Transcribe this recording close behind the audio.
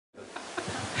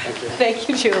Thank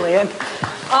you, Julian.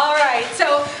 All right,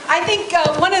 so I think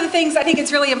one of the things I think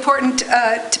it's really important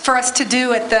for us to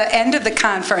do at the end of the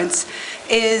conference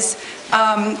is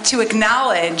to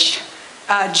acknowledge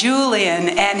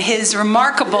Julian and his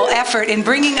remarkable effort in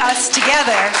bringing us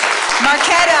together.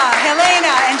 Marketa,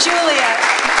 Helena, and Julia,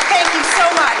 thank you so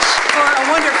much for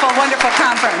a wonderful, wonderful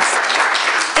conference.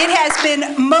 It has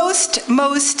been most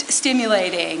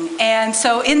stimulating. And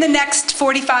so in the next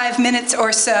 45 minutes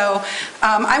or so,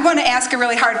 I want to ask a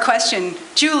really hard question.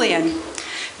 Julian,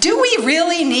 do we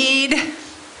really need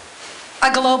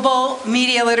a global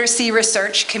media literacy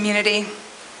research community?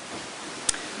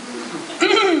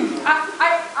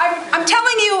 I'm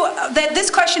telling you that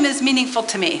this question is meaningful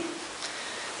to me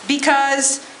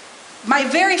because my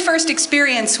very first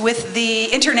experience with the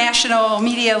international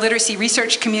media literacy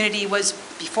research community was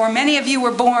before many of you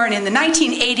were born in the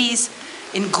 1980s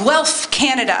in Guelph,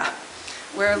 Canada,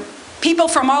 where people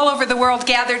from all over the world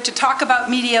gathered to talk about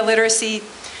media literacy,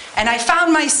 and I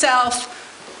found myself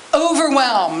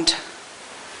overwhelmed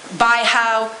by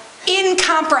how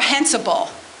incomprehensible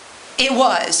it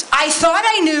was. I thought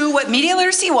I knew what media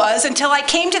literacy was until I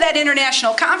came to that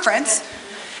international conference,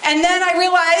 and then I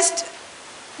realized,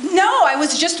 no, I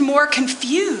was just more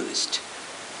confused.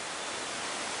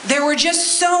 There were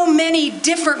just so many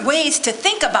different ways to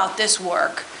think about this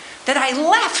work that I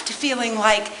left feeling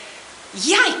like,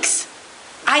 yikes,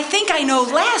 I think I know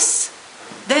less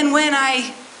than when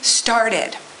I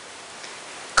started.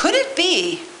 Could it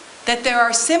be that there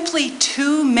are simply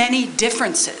too many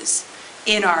differences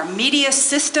in our media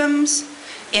systems,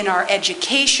 in our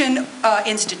education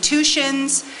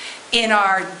institutions, in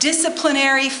our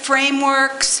disciplinary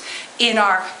frameworks, in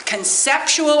our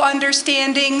conceptual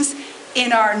understandings,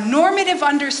 in our normative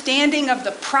understanding of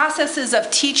the processes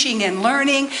of teaching and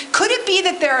learning? Could it be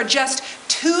that there are just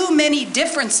too many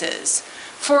differences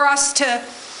for us to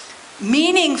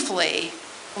meaningfully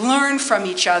learn from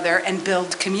each other and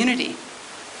build community?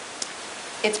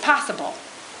 It's possible.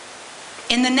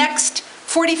 In the next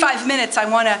 45 minutes, I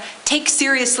want to take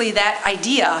seriously that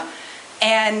idea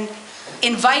and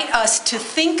invite us to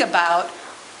think about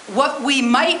what we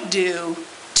might do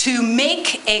to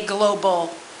make a global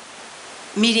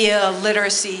media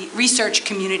literacy research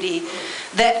community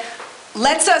that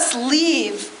lets us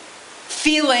leave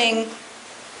feeling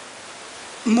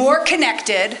more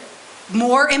connected,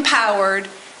 more empowered,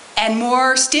 and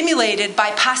more stimulated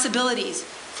by possibilities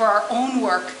for our own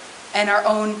work and our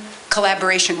own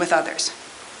collaboration with others.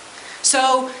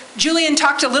 So Julian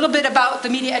talked a little bit about the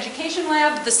Media Education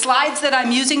Lab. The slides that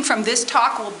I'm using from this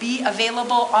talk will be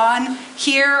available on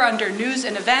here under News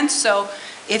and Events, so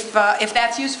if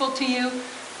that's useful to you.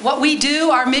 What we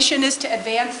do, our mission is to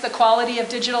advance the quality of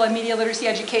digital and media literacy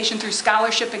education through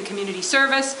scholarship and community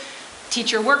service,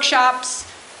 teacher workshops,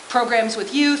 programs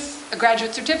with youth, a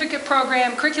graduate certificate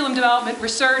program, curriculum development,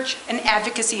 research, and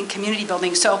advocacy and community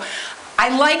building. So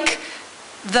I like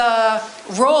the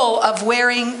role of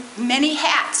wearing many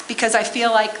hats because I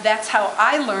feel like that's how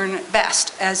I learn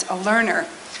best as a learner.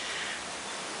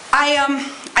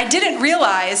 I didn't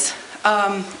realize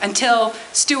until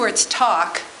Stuart's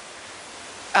talk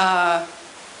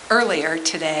earlier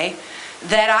today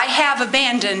that I have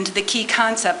abandoned the key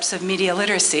concepts of media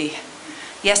literacy.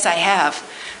 Yes, I have.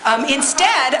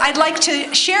 Instead, I'd like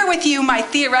to share with you my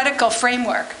theoretical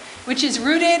framework, which is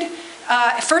rooted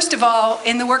first of all,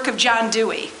 in the work of John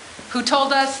Dewey, who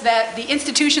told us that the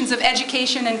institutions of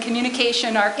education and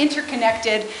communication are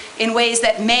interconnected in ways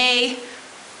that may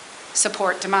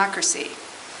support democracy.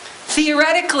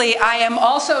 Theoretically, I am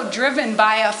also driven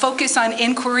by a focus on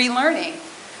inquiry learning,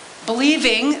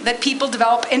 believing that people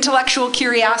develop intellectual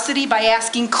curiosity by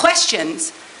asking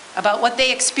questions about what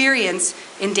they experience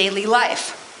in daily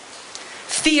life.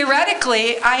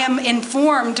 Theoretically, I am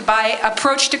informed by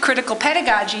approach to critical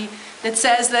pedagogy that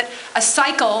says that a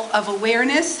cycle of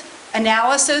awareness,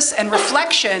 analysis, and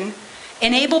reflection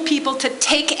enable people to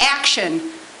take action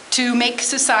to make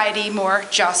society more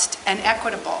just and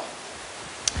equitable.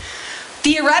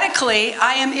 Theoretically,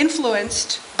 I am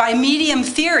influenced by medium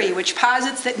theory, which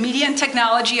posits that media and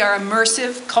technology are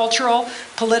immersive, cultural,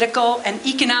 political, and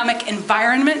economic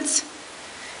environments,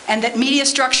 and that media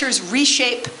structures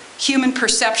reshape human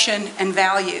perception and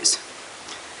values.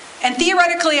 And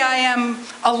theoretically, I am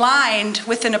aligned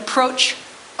with an approach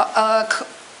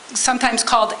sometimes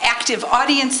called active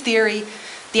audience theory,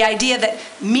 the idea that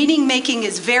meaning making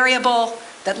is variable,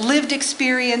 that lived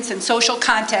experience and social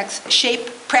context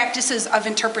shape practices of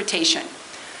interpretation.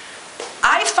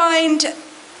 I find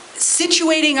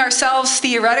situating ourselves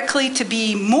theoretically to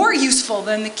be more useful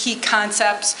than the key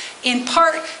concepts, in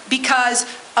part because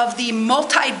of the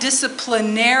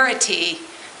multidisciplinarity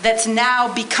that's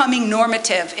now becoming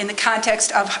normative in the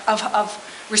context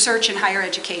of research in higher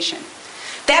education.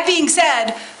 That being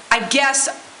said, I guess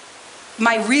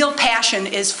my real passion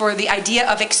is for the idea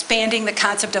of expanding the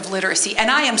concept of literacy. And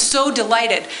I am so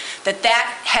delighted that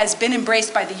that has been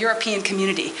embraced by the European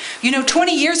community. You know,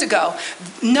 20 years ago,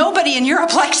 nobody in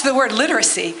Europe liked the word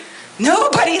literacy.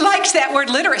 Nobody liked that word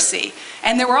literacy.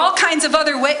 And there were all kinds of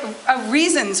other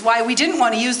reasons why we didn't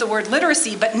want to use the word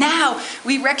literacy, but now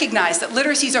we recognize that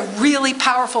literacy is a really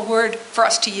powerful word for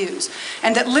us to use.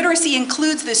 And that literacy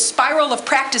includes this spiral of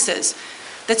practices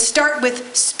that start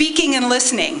with speaking and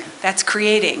listening, that's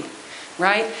creating,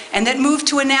 right? And that move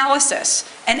to analysis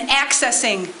and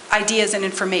accessing ideas and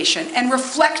information and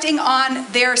reflecting on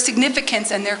their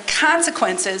significance and their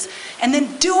consequences and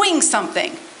then doing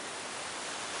something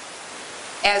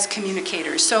as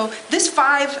communicators. So this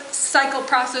 5-cycle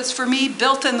process for me,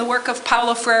 built in the work of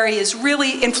Paulo Freire, is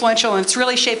really influential and it's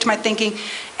really shaped my thinking.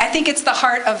 I think it's the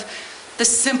heart of the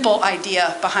simple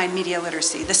idea behind media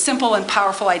literacy, the simple and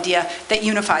powerful idea that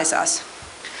unifies us.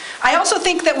 I also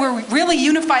think that we're really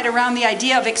unified around the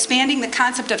idea of expanding the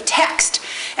concept of text,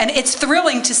 and it's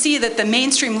thrilling to see that the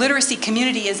mainstream literacy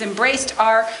community has embraced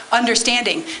our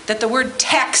understanding that the word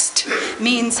text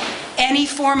means any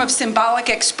form of symbolic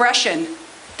expression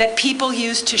that people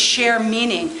use to share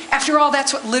meaning. After all,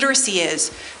 that's what literacy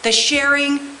is, the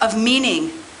sharing of meaning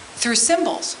through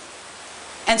symbols.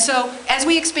 And so, as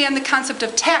we expand the concept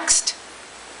of text,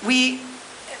 we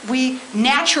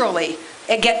naturally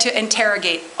get to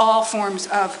interrogate all forms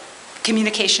of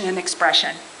communication and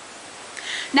expression.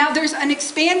 Now, there's an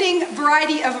expanding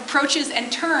variety of approaches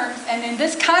and terms, and in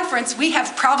this conference, we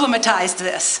have problematized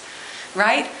this,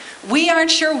 right? We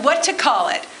aren't sure what to call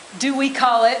it. Do we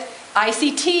call it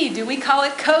ICT? Do we call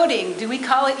it coding? Do we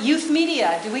call it youth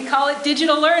media? Do we call it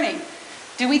digital learning?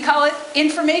 Do we call it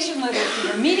information literacy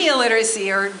or media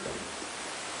literacy or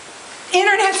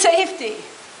internet safety?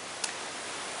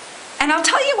 And I'll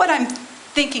tell you what I'm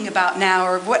thinking about now,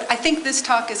 or what I think this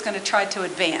talk is going to try to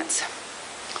advance.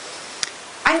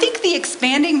 I think the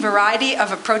expanding variety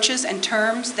of approaches and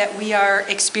terms that we are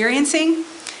experiencing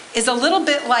is a little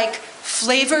bit like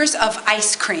flavors of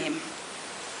ice cream.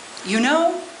 You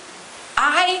know,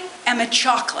 I am a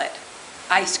chocolate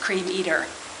ice cream eater.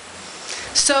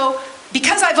 So,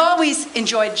 because I've always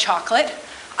enjoyed chocolate,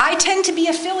 I tend to be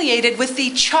affiliated with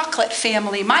the chocolate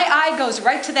family. My eye goes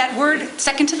right to that word,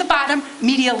 second to the bottom,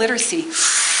 media literacy.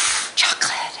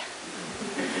 Chocolate.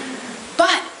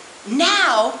 But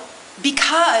now,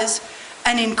 because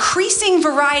an increasing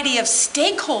variety of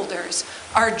stakeholders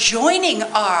are joining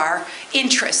our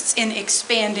interests in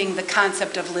expanding the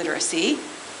concept of literacy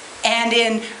and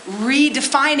in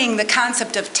redefining the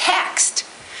concept of text,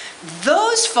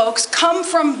 those folks come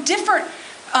from different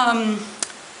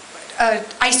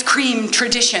ice cream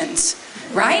traditions,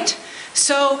 right?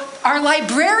 So our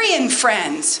librarian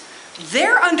friends,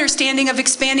 their understanding of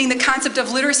expanding the concept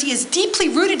of literacy is deeply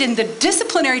rooted in the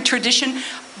disciplinary tradition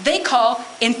they call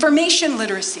information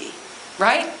literacy,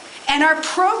 right? And our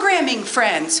programming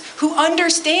friends who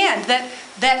understand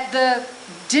that the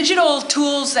digital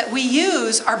tools that we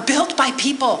use are built by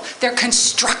people, they're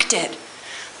constructed.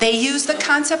 They use the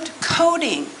concept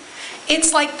coding.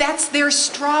 It's like that's their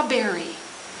strawberry.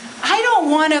 I don't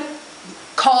want to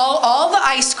call all the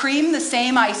ice cream the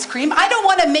same ice cream. I don't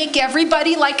want to make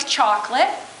everybody like chocolate.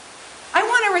 I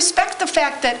want to respect the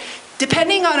fact that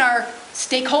depending on our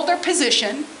stakeholder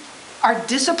position, our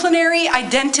disciplinary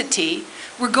identity,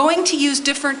 we're going to use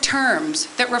different terms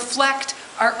that reflect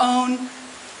our own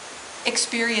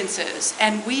experiences,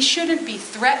 and we shouldn't be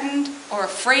threatened or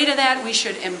afraid of that. We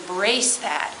should embrace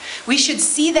that. We should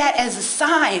see that as a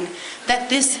sign that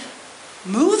this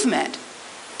movement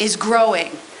is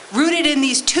growing, rooted in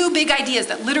these two big ideas,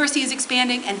 that literacy is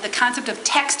expanding and the concept of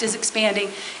text is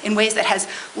expanding in ways that has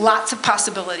lots of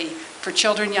possibility for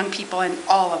children, young people, and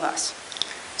all of us.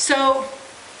 So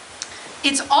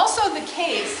it's also the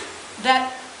case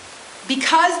that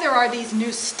because there are these new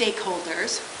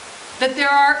stakeholders, that there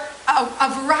are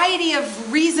a variety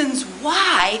of reasons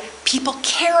why people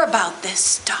care about this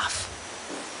stuff.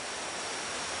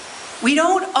 We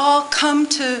don't all come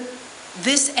to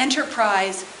this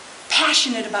enterprise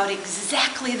passionate about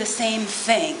exactly the same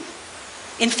thing.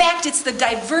 In fact, it's the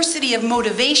diversity of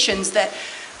motivations that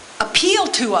appeal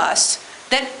to us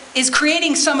that is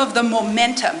creating some of the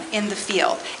momentum in the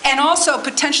field, and also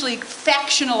potentially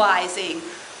factionalizing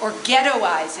or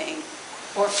ghettoizing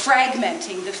or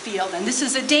fragmenting the field. And this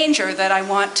is a danger that I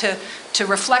want to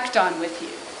reflect on with you.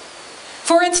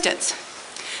 For instance,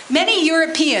 many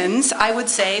Europeans, I would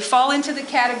say, fall into the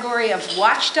category of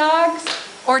watchdogs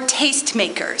or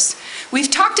tastemakers? We've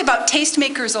talked about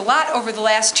tastemakers a lot over the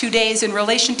last 2 days in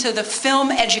relation to the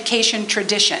film education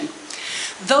tradition.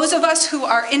 Those of us who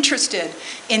are interested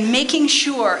in making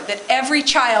sure that every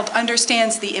child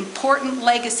understands the important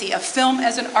legacy of film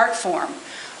as an art form,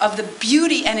 of the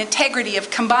beauty and integrity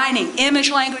of combining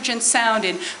image, language, and sound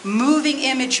in moving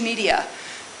image media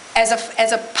as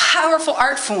a powerful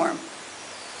art form,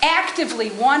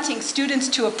 actively wanting students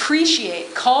to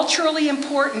appreciate culturally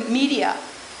important media,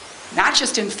 not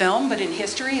just in film, but in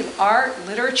history, art,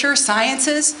 literature,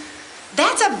 sciences,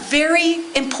 that's a very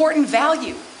important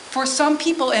value for some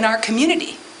people in our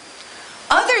community.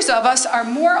 Others of us are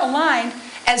more aligned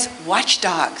as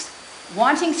watchdogs,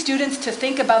 wanting students to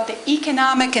think about the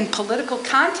economic and political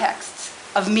contexts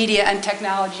of media and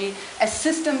technology as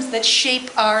systems that shape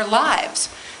our lives.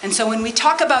 And so when we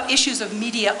talk about issues of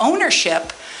media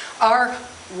ownership, our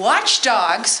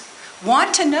watchdogs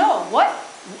want to know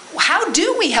how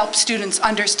do we help students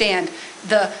understand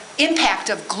the impact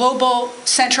of global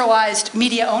centralized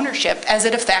media ownership as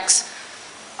it affects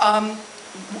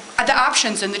the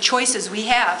options and the choices we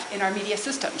have in our media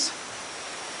systems.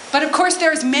 But of course,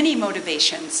 there's many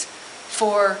motivations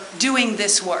for doing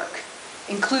this work,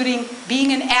 including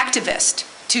being an activist,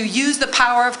 to use the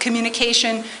power of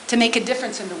communication to make a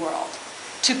difference in the world,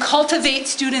 to cultivate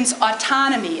students'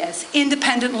 autonomy as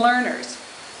independent learners,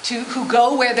 who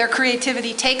go where their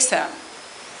creativity takes them.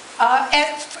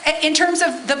 In terms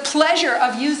of the pleasure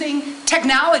of using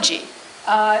technology,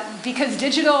 because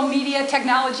digital media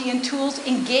technology and tools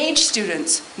engage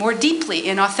students more deeply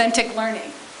in authentic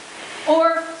learning.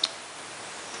 Or,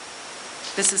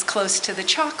 this is close to the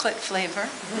chocolate flavor,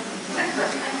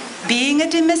 being a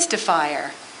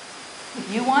demystifier.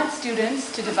 You want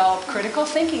students to develop critical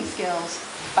thinking skills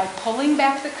by pulling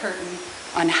back the curtain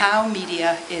on how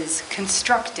media is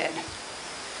constructed.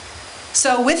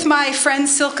 So with my friend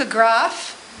Silke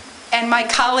Graf and my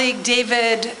colleague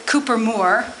David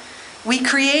Cooper-Moore, we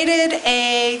created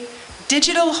a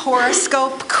digital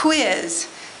horoscope quiz.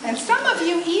 And some of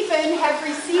you even have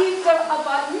received a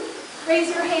button. Raise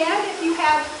your hand if you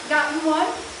have gotten one.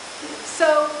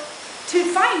 So to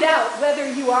find out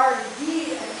whether you are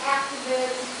indeed an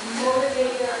activist,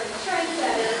 motivator, and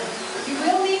trendsetter, you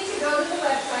will need to go to the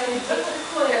website and take the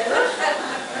quiz,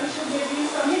 which will give you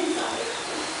some insight.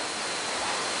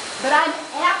 But I'm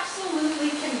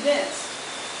absolutely convinced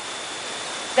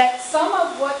that some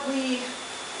of what we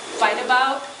fight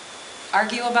about,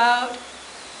 argue about,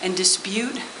 and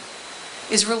dispute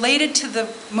is related to the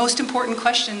most important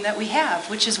question that we have,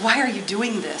 which is, why are you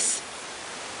doing this?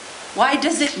 Why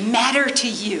does it matter to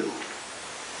you?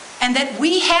 And that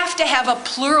we have to have a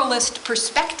pluralist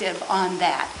perspective on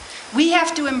that. We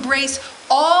have to embrace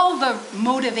all the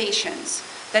motivations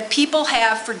that people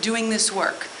have for doing this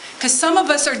work. Because some of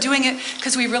us are doing it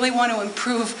because we really want to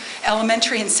improve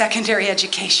elementary and secondary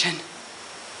education,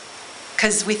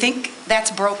 because we think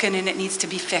that's broken and it needs to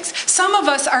be fixed. Some of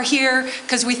us are here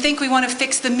because we think we want to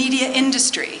fix the media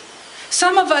industry.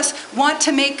 Some of us want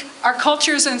to make our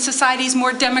cultures and societies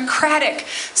more democratic.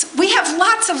 We have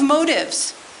lots of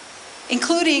motives,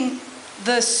 including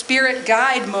the spirit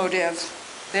guide motive.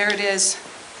 There it is,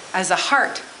 as a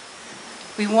heart.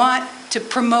 We want to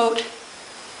promote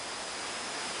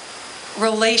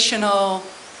relational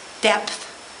depth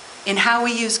in how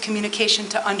we use communication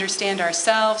to understand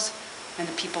ourselves and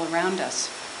the people around us.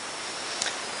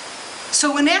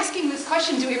 So when asking this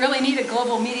question, do we really need a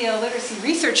global media literacy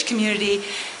research community?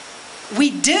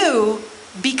 We do,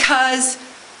 because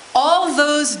all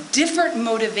those different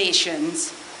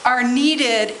motivations are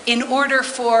needed in order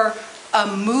for a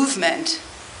movement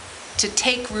to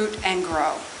take root and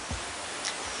grow.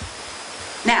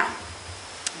 Now,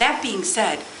 that being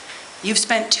said, you've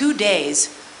spent 2 days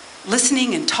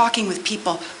listening and talking with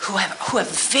people who have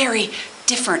very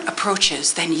different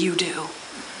approaches than you do.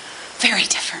 Very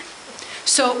different.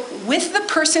 So with the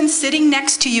person sitting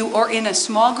next to you or in a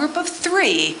small group of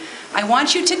 3, I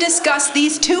want you to discuss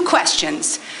these 2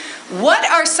 questions. What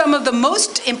are some of the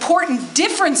most important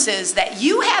differences that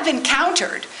you have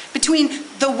encountered between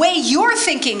the way you're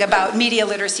thinking about media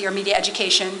literacy or media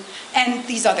education and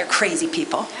these other crazy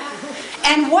people?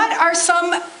 And what are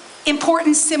some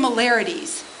important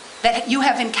similarities that you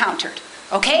have encountered?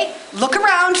 Okay? Look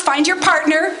around, find your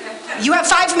partner. You have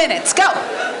 5 minutes. Go.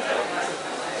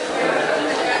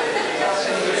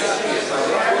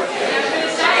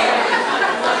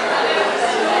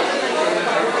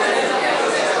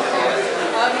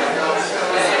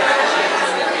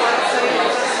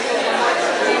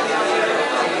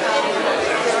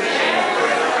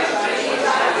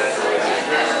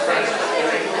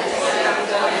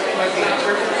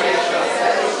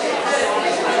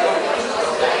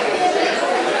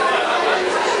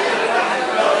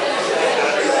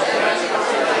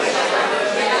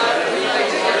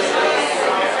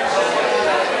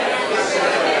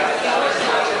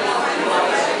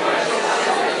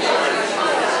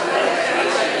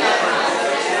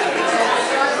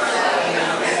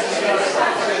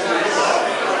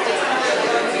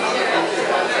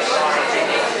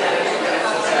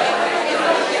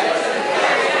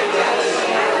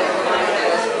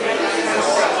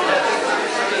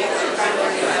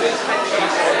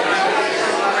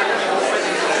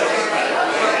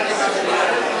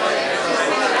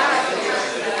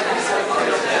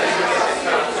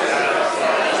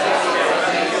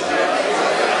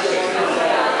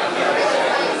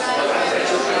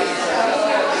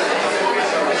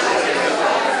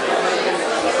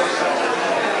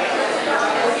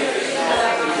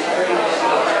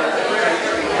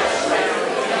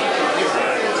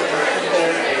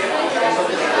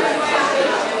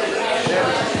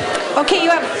 Okay, you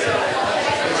have...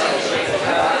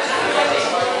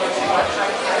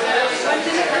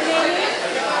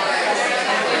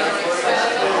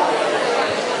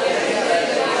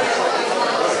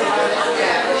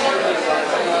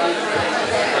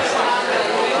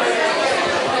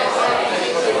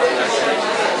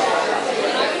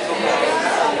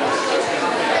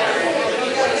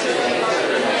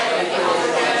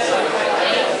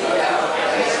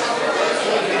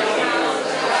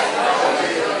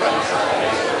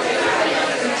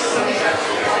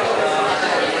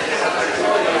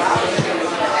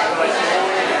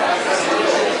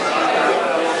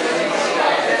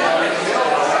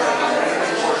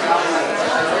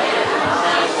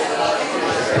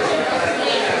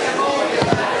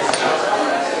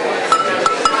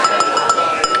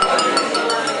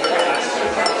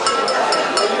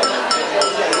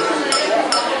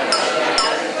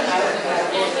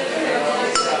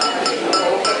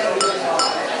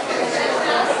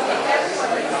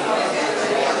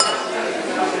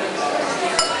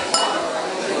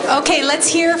 Okay, let's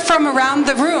hear from around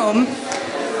the room.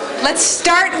 Let's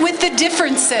start with the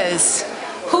differences.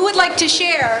 Who would like to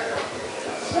share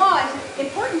one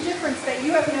important difference that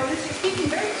you have noticed? You're speaking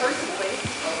very personally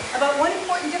about one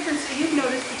important difference that you've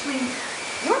noticed between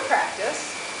your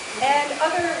practice and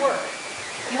other work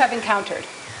you have encountered.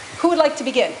 Who would like to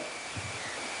begin?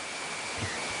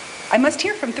 I must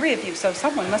hear from three of you, so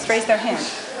someone must raise their hand.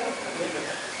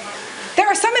 There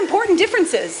are some important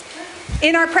differences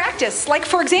in our practice, like,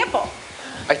 for example,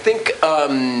 I think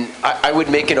I would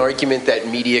make an argument that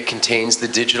media contains the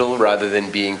digital rather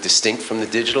than being distinct from the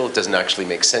digital. It doesn't actually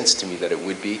make sense to me that it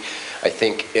would be. I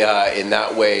think in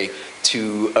that way,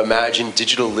 to imagine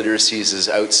digital literacies as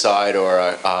outside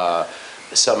or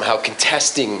somehow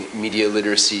contesting media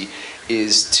literacy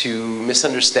is to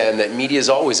misunderstand that media is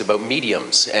always about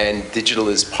mediums, and digital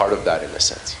is part of that in a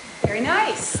sense. Very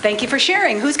nice. Thank you for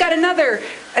sharing. Who's got a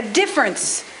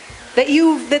difference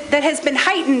that has been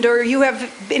heightened, or you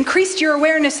have increased your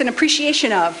awareness and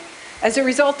appreciation of as a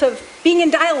result of being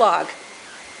in dialogue?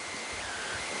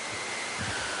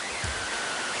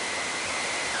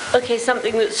 Okay,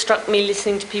 something that struck me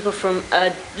listening to people from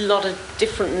a lot of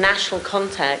different national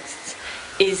contexts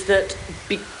is that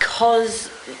because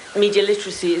media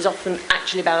literacy is often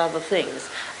actually about other things,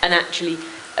 and actually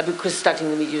because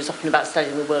studying the media is often about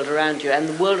studying the world around you, and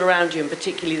the world around you, and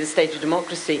particularly the state of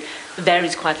democracy,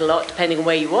 varies quite a lot depending on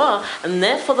where you are, and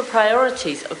therefore the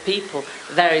priorities of people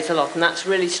varies a lot, and that's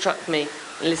really struck me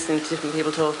in listening to different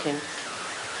people talking.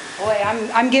 Boy,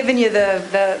 I'm giving you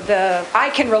the I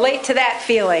can relate to that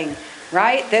feeling,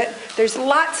 right? That there's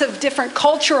lots of different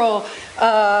cultural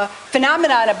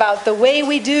phenomenon about the way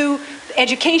we do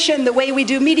education, the way we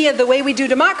do media, the way we do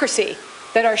democracy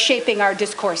that are shaping our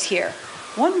discourse here.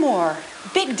 One more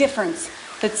big difference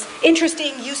that's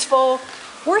interesting, useful,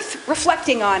 worth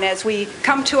reflecting on as we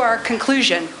come to our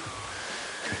conclusion.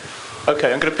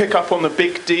 Okay, I'm going to pick up on the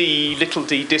big D, little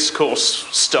d discourse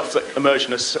stuff that emerged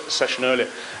in a session earlier.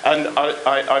 And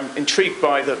I'm intrigued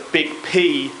by the big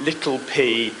P, little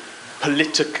p,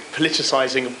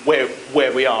 politicizing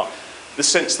where we are. The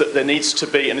sense that there needs to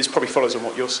be, and this probably follows on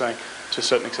what you're saying to a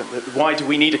certain extent, that why do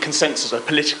we need a consensus, a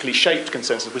politically shaped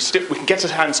consensus? We can get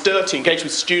our hands dirty, engage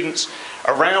with students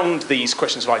around these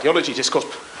questions of ideology, discourse,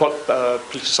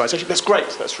 politicization. That's great,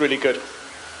 that's really good.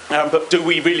 But do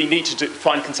we really need to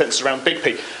find consensus around big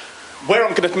P? Where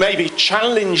I'm going to maybe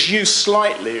challenge you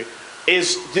slightly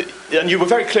is, and you were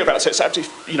very clear about it, so it's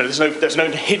absolutely, there's no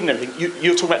hidden anything.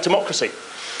 You're talking about democracy.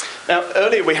 Now,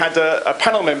 earlier we had a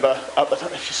panel member, I don't know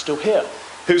if she's still here,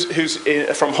 who's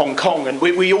from Hong Kong, and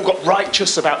we all got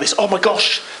righteous about this. Oh my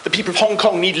gosh, the people of Hong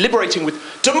Kong need liberating with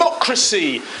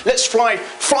democracy. Let's fly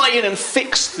in and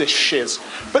fix this shiz.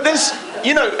 But there's,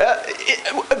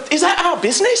 is that our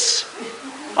business?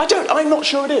 I'm not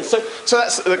sure it is. So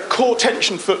that's the core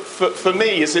tension for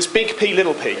me, is this big P,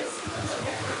 little p.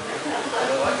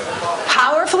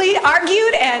 Powerfully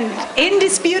argued and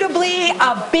indisputably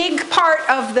a big part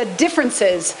of the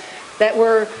differences that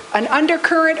were an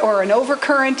undercurrent or an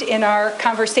overcurrent in our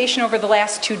conversation over the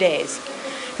last 2 days.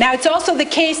 Now, it's also the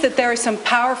case that there are some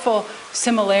powerful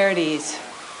similarities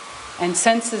and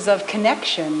senses of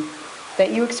connection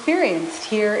that you experienced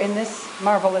here in this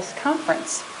marvelous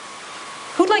conference.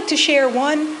 Who'd like to share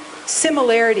one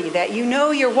similarity that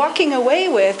you're walking away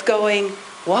with going,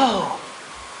 whoa,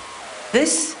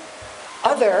 this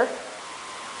other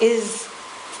is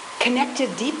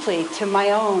connected deeply to my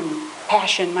own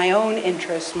passion, my own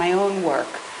interest, my own work?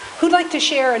 Who'd like to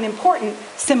share an important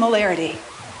similarity?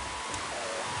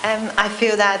 I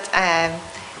feel that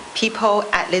people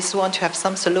at least want to have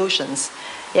some solutions.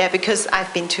 Yeah, because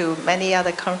I've been to many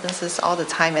other conferences all the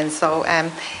time, and so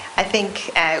I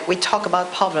think we talk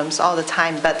about problems all the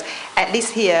time, but at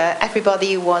least here,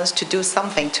 everybody wants to do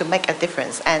something to make a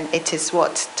difference, and it is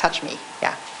what touched me,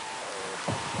 yeah.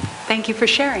 Thank you for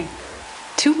sharing.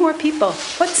 2 more people.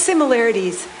 What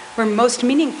similarities were most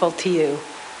meaningful to you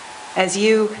as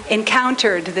you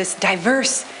encountered this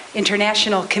diverse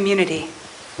international community?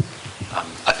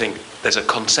 I think there's a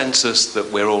consensus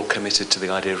that we're all committed to the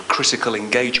idea of critical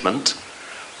engagement,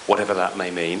 whatever that may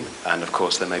mean, and of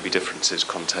course there may be differences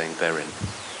contained therein.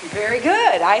 Very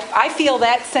good. I feel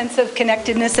that sense of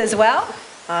connectedness as well.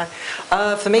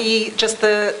 For me, just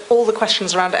all the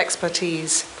questions around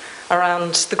expertise,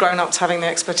 around the grown-ups having the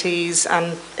expertise,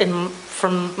 and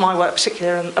from my work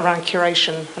particularly around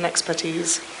curation and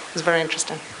expertise was very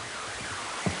interesting.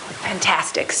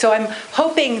 Fantastic. So I'm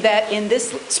hoping that in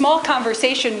this small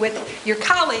conversation with your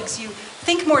colleagues, you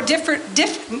think more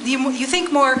you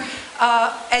think more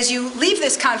as you leave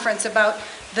this conference about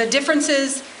the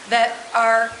differences that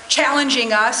are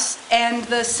challenging us and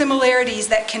the similarities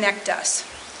that connect us.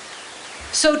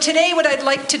 So today what I'd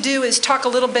like to do is talk a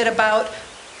little bit about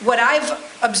what I've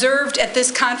observed at this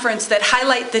conference that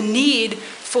highlight the need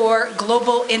for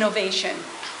global innovation.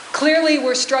 Clearly,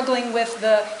 we're struggling with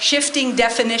the shifting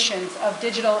definitions of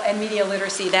digital and media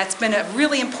literacy. That's been a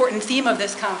really important theme of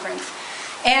this conference.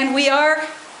 And we are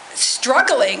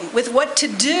struggling with what to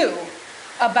do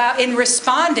in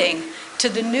responding to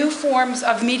the new forms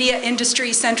of media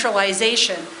industry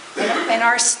centralization. And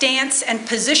our stance and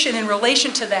position in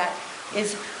relation to that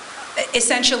is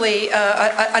essentially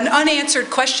an unanswered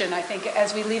question, I think,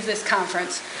 as we leave this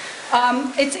conference.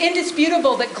 It's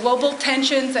indisputable that global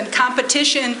tensions and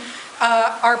competition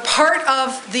are part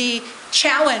of the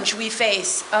challenge we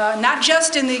face, not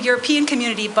just in the European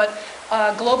community, but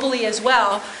globally as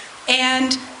well.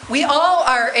 And we all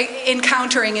are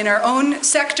encountering in our own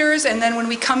sectors, and then when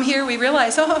we come here, we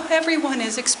realize, oh, everyone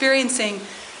is experiencing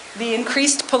the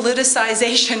increased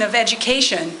politicization of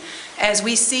education, as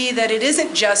we see that it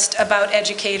isn't just about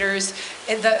educators.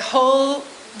 All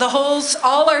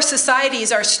our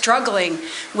societies are struggling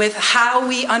with how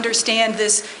we understand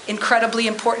this incredibly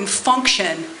important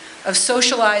function of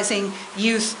socializing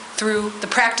youth through the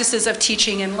practices of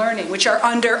teaching and learning, which are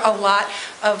under a lot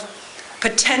of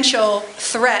potential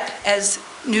threat as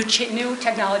new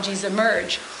technologies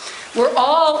emerge. We're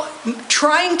all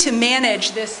trying to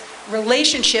manage this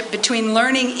relationship between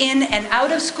learning in and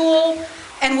out of school,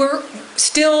 and we're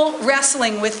still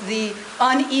wrestling with the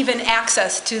uneven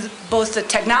access to both the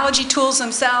technology tools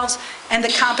themselves and the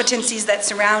competencies that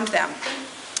surround them.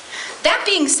 That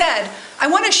being said, I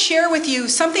want to share with you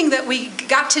something that we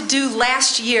got to do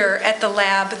last year at the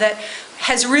lab that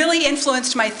has really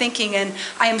influenced my thinking, and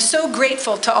I am so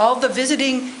grateful to all the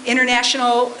visiting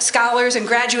international scholars and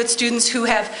graduate students who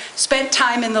have spent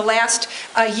time in the last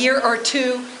year or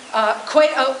two.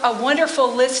 Quite a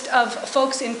wonderful list of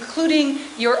folks, including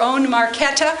your own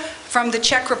Markéta from the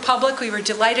Czech Republic. We were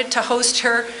delighted to host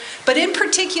her. But in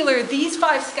particular, these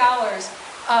 5 scholars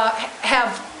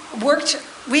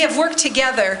we have worked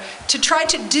together to try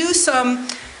to do some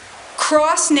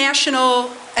cross-national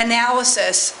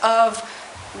analysis of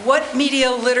what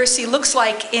media literacy looks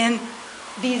like in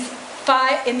these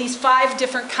 5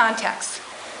 different contexts: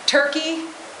 Turkey,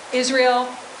 Israel,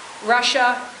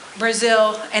 Russia,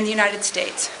 Brazil, and the United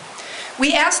States.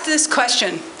 We asked this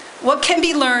question: what can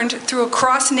be learned through a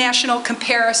cross-national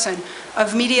comparison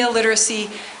of media literacy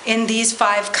in these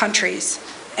 5 countries?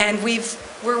 And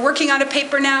we're working on a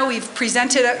paper now. We've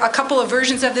presented a couple of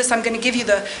versions of this. I'm going to give you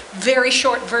the very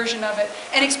short version of it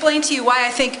and explain to you why I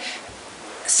think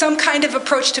some kind of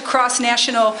approach to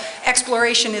cross-national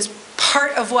exploration is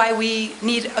part of why we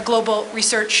need a global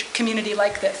research community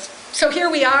like this. So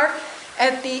here we are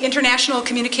at the International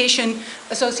Communication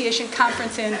Association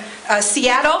Conference in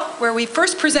Seattle, where we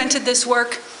first presented this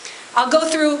work. I'll go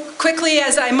through quickly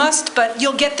as I must, but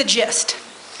you'll get the gist.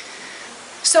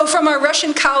 So from our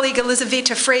Russian colleague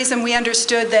Elizaveta Frezem, we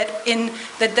understood that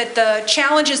the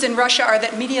challenges in Russia are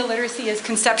that media literacy is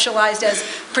conceptualized as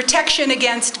protection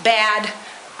against bad,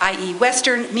 i.e.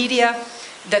 Western media,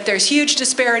 that there's huge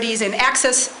disparities in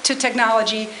access to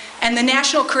technology, and the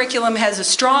national curriculum has a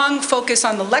strong focus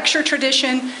on the lecture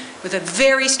tradition with a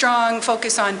very strong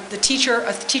focus on the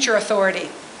teacher authority.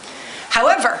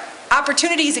 However,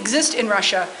 opportunities exist in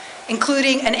Russia,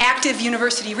 including an active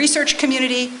university research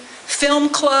community, film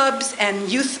clubs and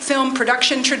youth film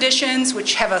production traditions,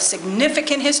 which have a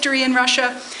significant history in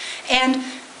Russia, and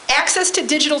access to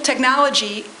digital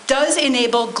technology does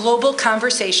enable global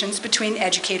conversations between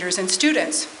educators and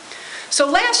students. So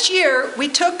last year, we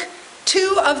took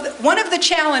one of the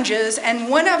challenges and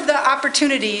one of the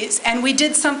opportunities, and we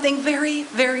did something very,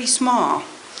 very small.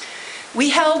 We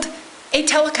held a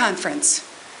teleconference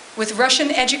with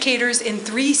Russian educators in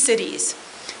 3 cities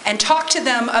and talked to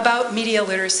them about media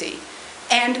literacy.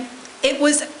 And it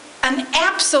was an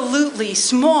absolutely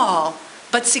small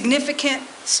but significant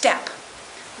step.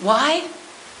 Why?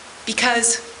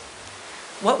 Because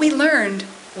what we learned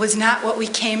was not what we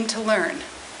came to learn.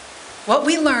 What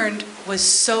we learned was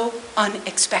so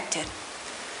unexpected.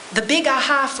 The big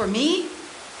aha for me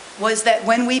was that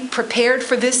when we prepared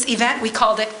for this event, we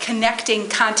called it Connecting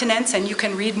Continents, and you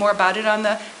can read more about it on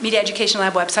the Media Education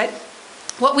Lab website.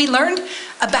 What we learned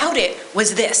about it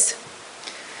was this.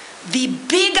 The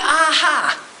big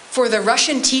aha for the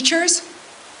Russian teachers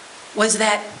was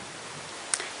that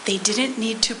they didn't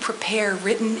need to prepare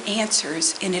written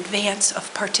answers in advance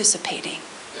of participating.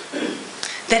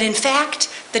 That in fact,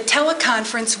 the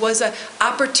teleconference was an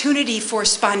opportunity for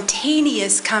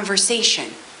spontaneous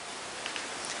conversation.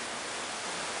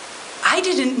 I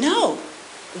didn't know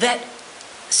that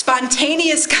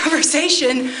spontaneous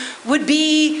conversation would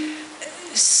be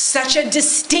such a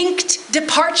distinct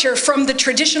departure from the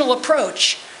traditional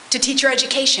approach to teacher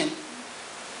education.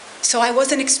 So I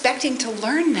wasn't expecting to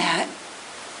learn that,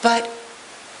 but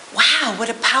wow, what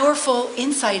a powerful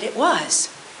insight it was.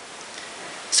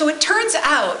 So it turns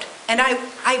out, and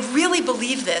I really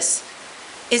believe this,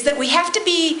 is that we have to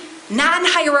be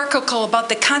non-hierarchical about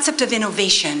the concept of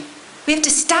innovation. We have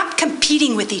to stop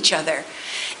competing with each other.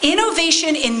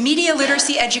 Innovation in media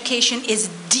literacy education is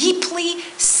deeply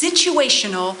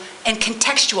situational and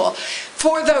contextual.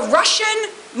 For the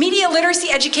Russian media literacy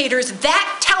educators,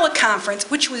 that teleconference,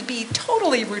 which would be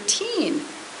totally routine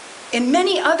in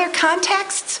many other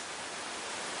contexts,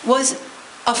 was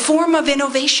a form of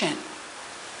innovation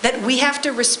that we have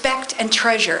to respect and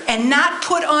treasure and not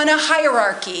put on a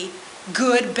hierarchy,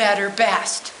 good, better,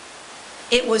 best.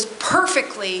 It was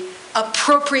perfectly,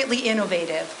 appropriately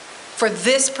innovative for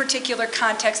this particular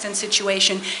context and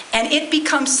situation, and it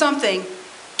becomes something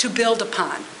to build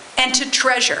upon and to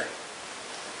treasure.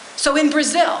 So in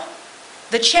Brazil,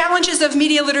 the challenges of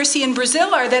media literacy in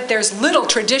Brazil are that there's little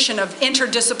tradition of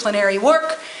interdisciplinary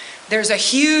work, there's a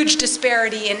huge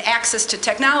disparity in access to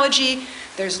technology,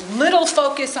 there's little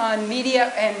focus on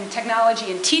media and technology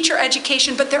in teacher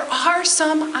education, but there are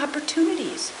some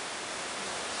opportunities.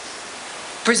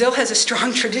 Brazil has a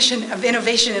strong tradition of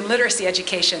innovation in literacy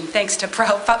education, thanks to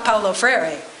Paulo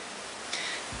Freire.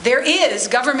 There is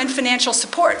government financial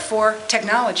support for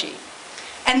technology.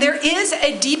 And there is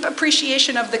a deep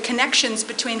appreciation of the connections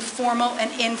between formal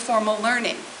and informal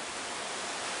learning.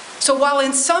 So while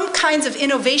in some kinds of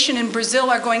innovation in Brazil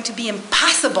are going to be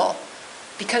impossible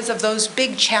because of those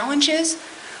big challenges,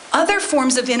 other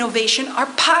forms of innovation are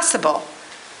possible.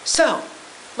 So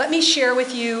let me share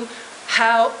with you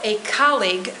how a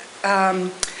colleague, Carla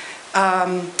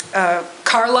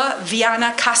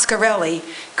Viana Cascarelli,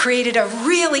 created a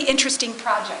really interesting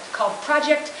project called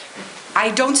Project,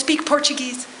 I don't speak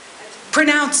Portuguese,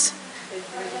 pronounce.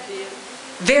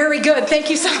 Very good, thank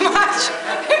you so much.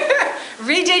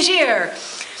 Redigir.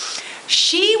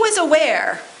 She was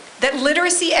aware that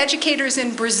literacy educators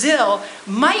in Brazil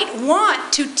might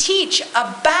want to teach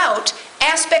about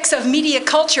aspects of media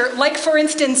culture, like for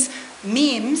instance,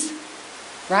 memes,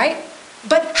 right?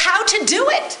 But how to do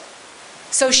it.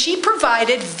 So she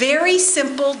provided very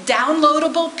simple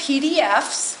downloadable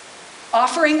PDFs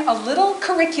offering a little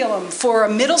curriculum for a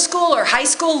middle school or high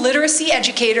school literacy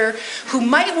educator who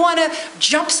might want to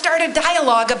jumpstart a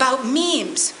dialogue about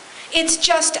memes. It's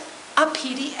just a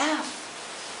PDF.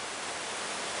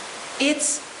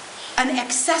 It's an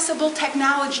accessible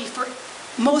technology for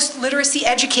most literacy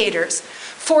educators.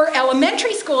 For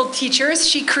elementary school teachers,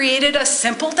 she created a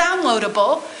simple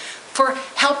downloadable for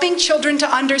helping children to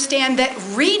understand that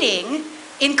reading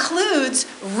includes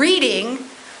reading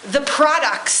the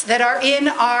products that are in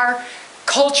our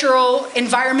cultural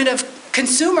environment of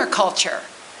consumer culture,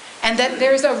 and that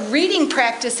there's a reading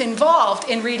practice involved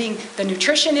in reading the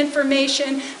nutrition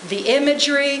information, the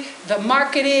imagery, the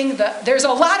marketing, there's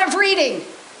a lot of reading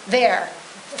there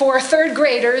for third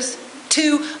graders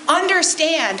to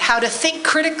understand how to think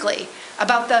critically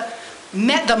about the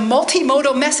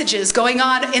multimodal messages going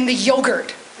on in the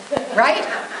yogurt, right?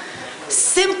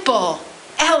 Simple,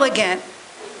 elegant,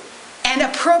 and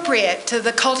appropriate to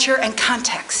the culture and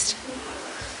context.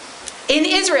 In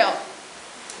Israel,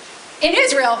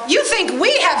 you think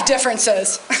we have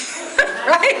differences,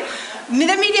 right? The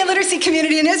media literacy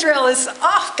community in Israel is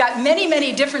got many,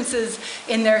 many differences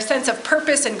in their sense of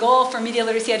purpose and goal for media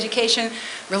literacy education.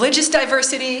 Religious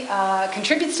diversity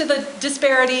contributes to the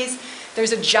disparities.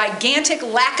 There's a gigantic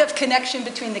lack of connection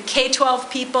between the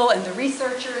K-12 people and the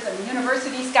researchers and the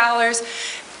university scholars,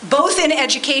 both in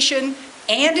education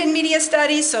and in media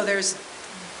studies, so there's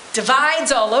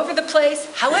divides all over the place.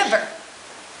 However,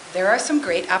 there are some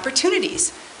great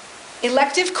opportunities.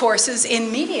 Elective courses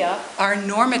in media are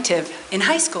normative in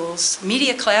high schools.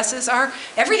 Media classes are,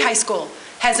 every high school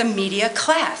has a media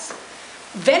class.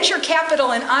 Venture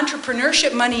capital and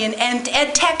entrepreneurship money in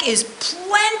ed tech is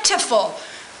plentiful.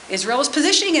 Israel is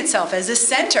positioning itself as a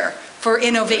center for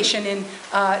innovation in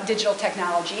digital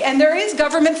technology. And there is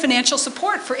government financial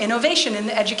support for innovation in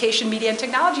the education, media, and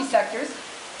technology sectors.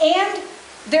 And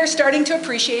they're starting to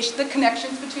appreciate the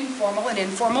connections between formal and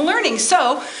informal learning.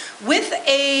 So with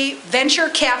a venture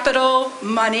capital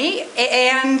money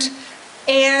and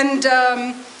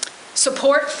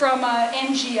support from an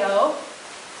NGO,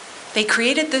 they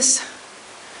created this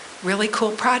really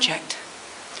cool project.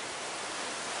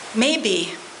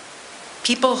 Maybe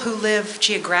people who live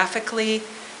geographically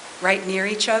right near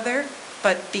each other,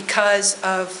 but because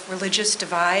of religious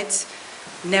divides,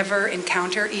 never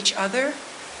encounter each other,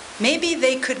 maybe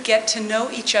they could get to know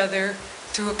each other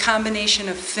through a combination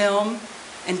of film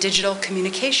and digital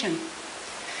communication.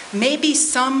 Maybe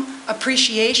some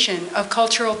appreciation of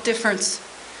cultural difference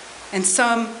and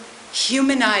some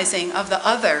humanizing of the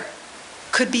other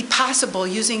could be possible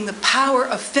using the power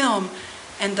of film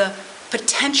and the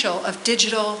potential of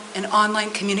digital and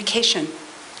online communication.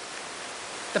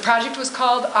 The project was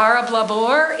called Arab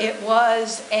Labor. It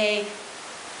was a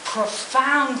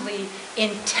profoundly,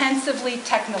 intensively,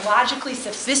 technologically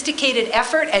sophisticated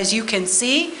effort, as you can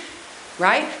see,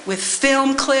 right? With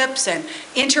film clips and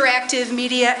interactive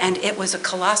media, and it was a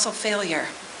colossal failure.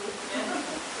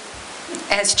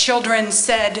 As children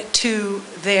said to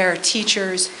their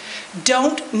teachers,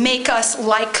 "Don't make us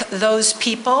like those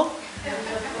people.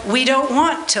 We don't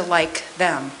want to like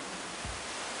them."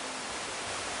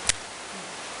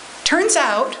 Turns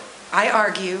out, I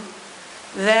argue,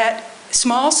 that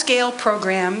small-scale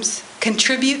programs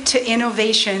contribute to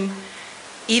innovation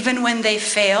even when they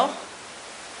fail,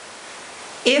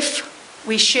 if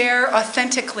we share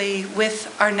authentically with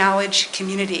our knowledge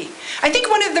community. I think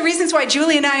one of the reasons why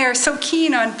Julie and I are so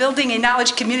keen on building a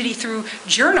knowledge community through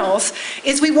journals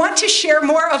is we want to share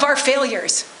more of our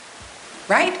failures,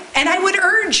 right? And I would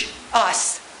urge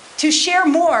us to share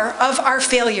more of our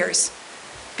failures,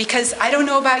 because I don't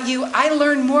know about you, I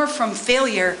learn more from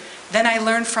failure than I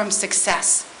learn from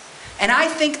success. And I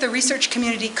think the research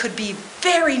community could be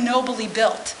very nobly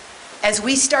built as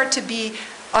we start to be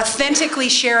authentically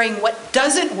sharing what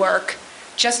doesn't work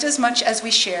just as much as we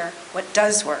share what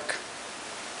does work.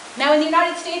 Now in the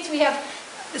United States, we have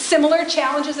similar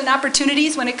challenges and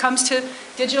opportunities when it comes to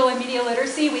digital and media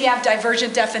literacy. We have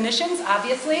divergent definitions,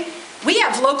 obviously. We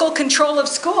have local control of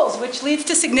schools, which leads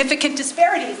to significant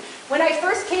disparities. When I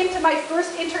first came to my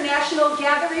first international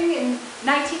gathering in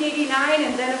 1989,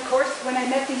 and then of course when I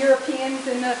met the Europeans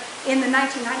in the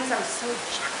 1990s, I was so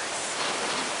jealous.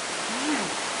 Man,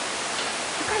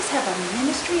 you guys have a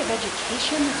Ministry of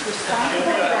Education that's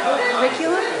responsible for the whole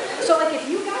curriculum? So like if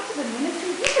you got to the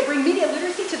ministry, you could bring media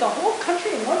literacy to the whole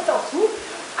country in one fell swoop.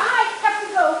 I have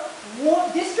to go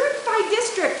district by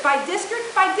district by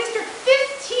district by district,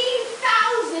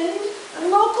 15,000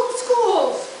 local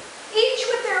schools, each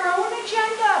with their own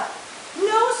agenda,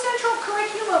 no central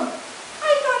curriculum.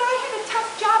 I thought I had a tough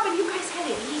job and you guys had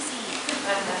it easy.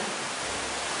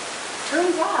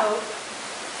 Turns out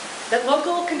that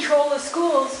local control of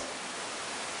schools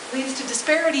leads to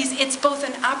disparities. It's both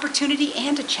an opportunity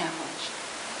and a challenge.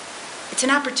 It's an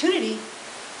opportunity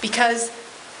because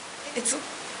it's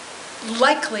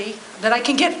likely that I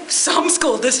can get some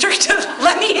school district to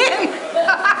let me in.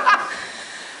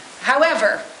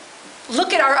 However,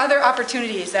 look at our other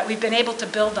opportunities that we've been able to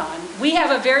build on. We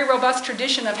have a very robust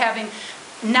tradition of having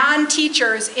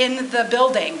non-teachers in the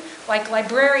building, like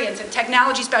librarians and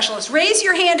technology specialists. Raise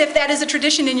your hand if that is a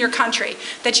tradition in your country,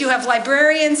 that you have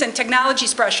librarians and technology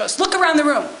specialists. Look around the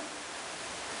room.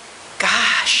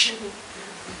 Gosh,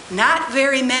 not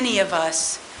very many of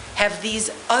us have these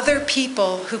other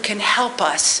people who can help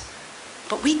us,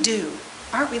 but we do.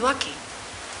 Aren't we lucky?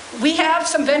 We have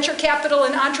some venture capital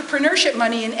and entrepreneurship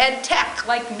money in ed tech,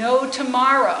 like No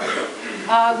Tomorrow.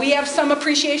 We have some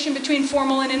appreciation between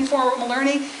formal and informal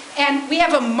learning, and we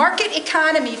have a market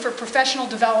economy for professional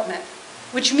development,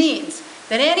 which means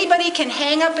that anybody can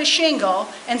hang up a shingle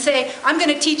and say, I'm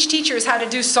going to teach teachers how to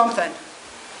do something,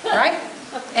 right?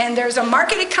 And there's a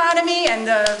market economy, and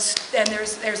there's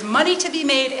money to be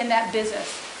made in that business.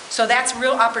 So that's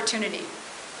real opportunity.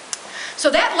 So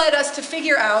that led us to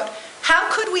figure out, how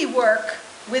could we work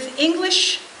with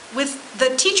English with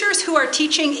the teachers who are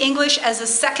teaching English as a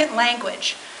second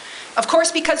language. Of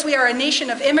course, because we are a nation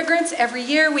of immigrants, every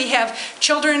year we have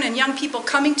children and young people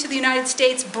coming to the United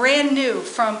States brand new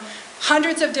from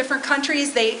hundreds of different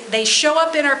countries. They show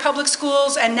up in our public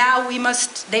schools, and now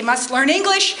they must learn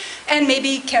English and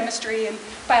maybe chemistry and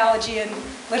biology and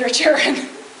literature and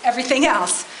everything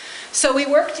else. So we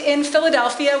worked in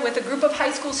Philadelphia with a group of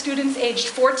high school students aged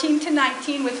 14 to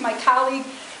 19 with my colleague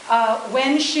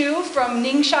Wen Xu from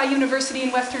Ningxia University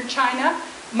in Western China,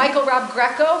 Michael Rob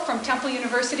Greco from Temple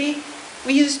University.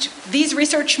 We used these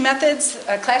research methods,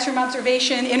 classroom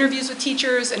observation, interviews with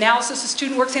teachers, analysis of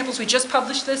student work samples. We just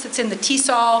published this. It's in the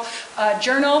TESOL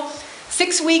journal.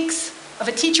 6 weeks of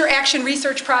a teacher action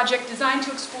research project designed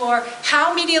to explore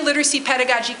how media literacy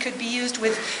pedagogy could be used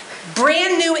with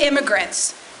brand new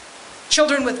immigrants,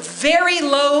 children with very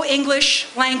low English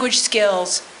language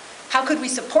skills. How could we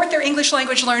support their English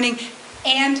language learning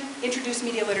and introduce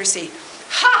media literacy?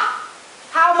 Ha!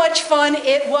 How much fun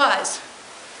it was.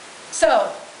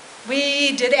 So,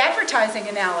 we did advertising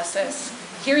analysis.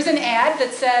 Here's an ad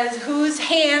that says, whose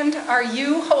hand are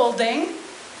you holding?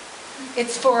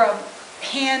 It's for a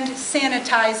hand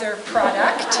sanitizer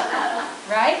product,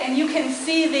 right? And you can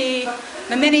see the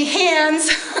many hands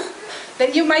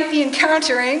that you might be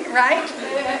encountering, right?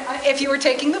 If you were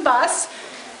taking the bus.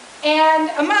 And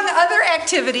among other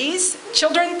activities,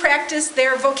 children practice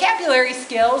their vocabulary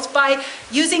skills by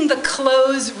using the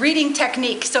close reading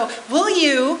technique. So will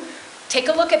you take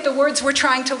a look at the words we're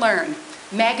trying to learn?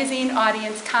 Magazine,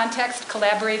 audience, context,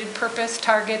 collaborated, purpose,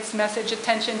 targets, message,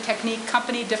 attention, technique,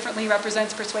 company, differently,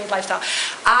 represents, persuade, lifestyle.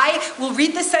 I will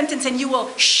read the sentence and you will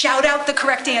shout out the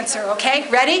correct answer, okay?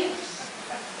 Ready?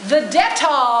 The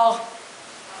Dettol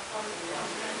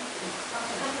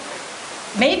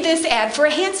made this ad for a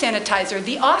hand sanitizer.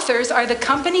 The authors are the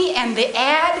company, and the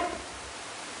ad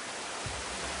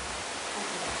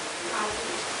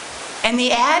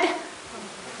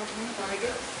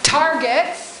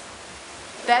targets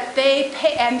that they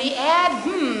pay, and the ad,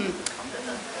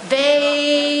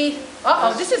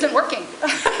 this isn't working.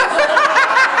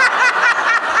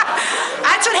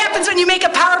 That's what happens when you make a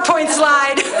PowerPoint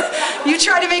slide. You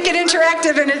try to make it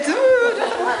interactive and it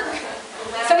doesn't work.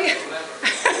 So,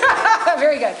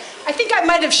 very good. I think I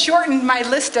might have shortened my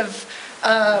list of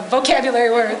vocabulary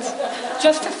words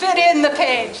just to fit in the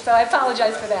page, so I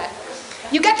apologize for that.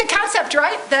 You get the concept,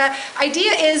 right? The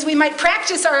idea is we might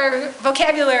practice our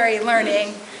vocabulary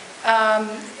learning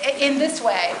in this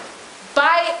way.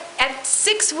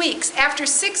 After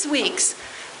 6 weeks,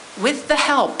 with the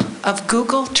help of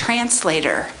Google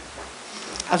Translator,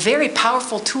 a very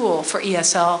powerful tool for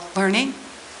ESL learning,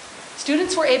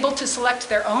 students were able to select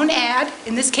their own ad.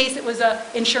 In this case, it was an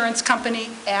insurance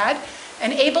company ad,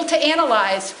 and able to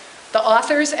analyze the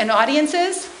authors and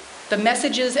audiences, the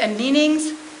messages and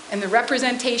meanings, and the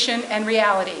representation and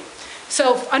reality.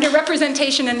 So under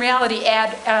representation and reality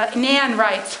ad, Nan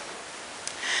writes,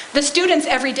 the students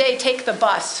every day take the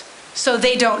bus, so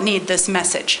they don't need this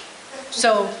message.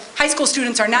 So high school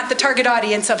students are not the target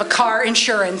audience of a car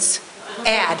insurance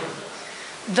ad.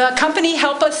 The company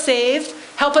help us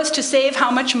to save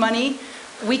how much money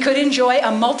we could enjoy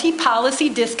a multi-policy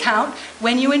discount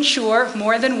when you insure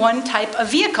more than one type of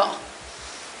vehicle.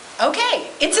 Okay,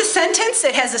 it's a sentence,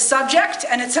 it has a subject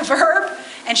and it's a verb,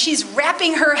 and she's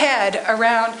wrapping her head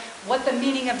around what the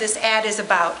meaning of this ad is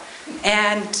about.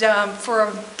 And for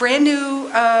a brand new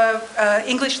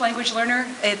English language learner,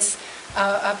 it's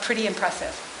pretty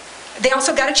impressive. They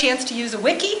also got a chance to use a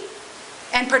wiki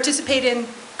and participate in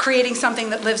creating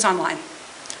something that lives online.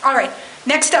 All right,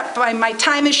 next up, my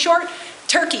time is short,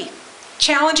 Turkey.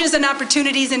 Challenges and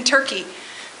opportunities in Turkey.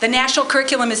 The national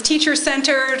curriculum is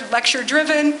teacher-centered,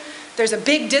 lecture-driven. There's a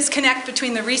big disconnect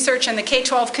between the research and the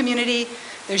K-12 community.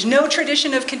 There's no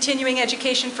tradition of continuing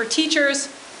education for teachers.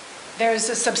 There's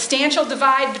a substantial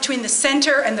divide between the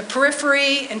center and the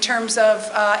periphery in terms of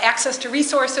access to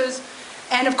resources.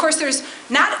 And of course, there's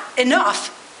not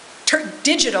enough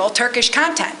digital Turkish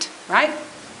content, right?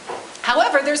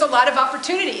 However, there's a lot of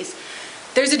opportunities.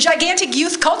 There's a gigantic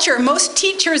youth culture. Most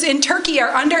teachers in Turkey are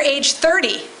under age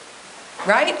 30,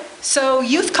 right? So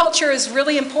youth culture is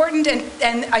really important,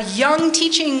 and a young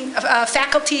teaching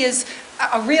faculty is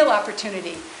a real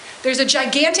opportunity. There's a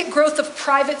gigantic growth of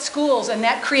private schools, and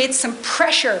that creates some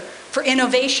pressure for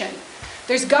innovation.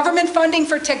 There's government funding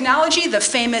for technology, the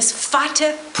famous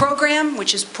FATE program,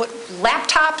 which has put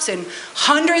laptops in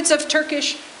hundreds of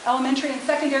Turkish elementary and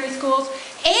secondary schools.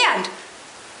 And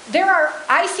there are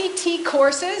ICT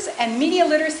courses and media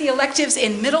literacy electives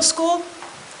in middle school.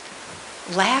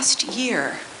 Last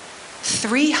year,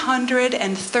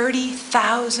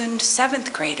 330,000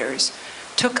 seventh graders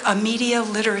took a media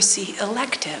literacy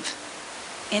elective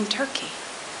in Turkey.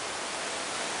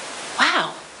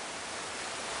 Wow.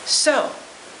 So,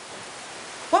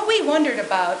 what we wondered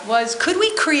about was, could we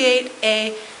create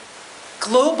a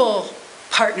global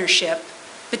partnership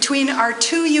between our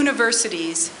 2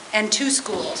 universities and 2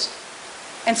 schools?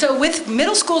 And so with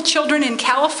middle school children in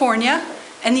California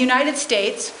and the United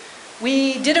States,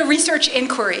 we did a research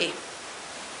inquiry.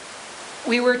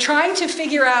 We were trying to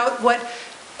figure out what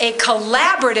a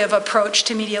collaborative approach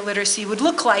to media literacy would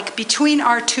look like between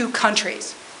our 2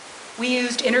 countries. We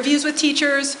used interviews with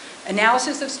teachers,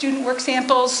 analysis of student work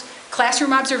samples,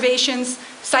 classroom observations.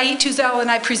 Saeed Tuzel and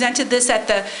I presented this at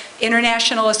the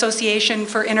International Association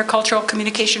for Intercultural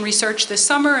Communication Research this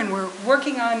summer, and we're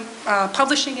working on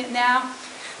publishing it now.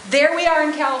 There we are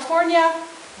in California,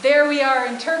 there we are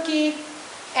in Turkey,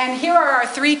 and here are our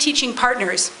 3 teaching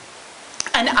partners: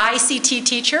 an ICT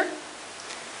teacher,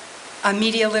 a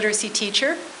media literacy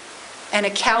teacher, and a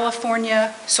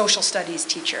California social studies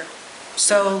teacher.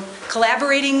 So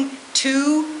collaborating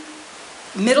 2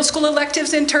 middle school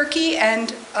electives in Turkey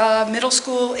and middle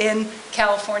school in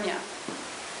California.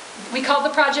 We called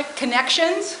the project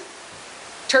Connections.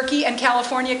 Turkey and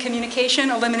California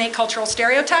communication, eliminate cultural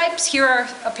stereotypes. Here are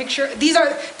a picture. These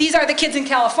are the kids in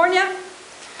California.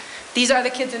 These are the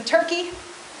kids in Turkey.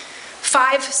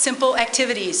 5 simple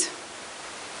activities.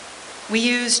 We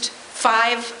used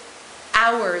 5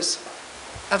 hours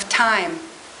of time.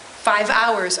 5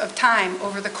 hours of time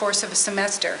over the course of a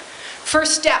semester.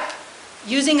 First step,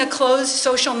 using a closed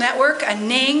social network, a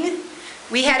Ning.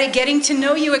 We had a getting to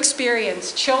know you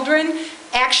experience. Children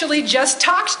actually just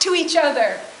talked to each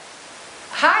other.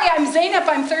 Hi, I'm Zainab,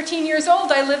 I'm 13 years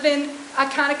old. I live in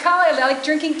Akanakala. I like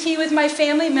drinking tea with my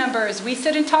family members. We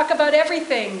sit and talk about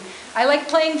everything. I like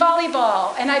playing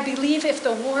volleyball. And I believe if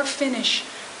the war finish,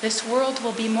 this world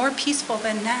will be more peaceful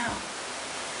than now.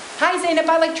 Hi, Zainab,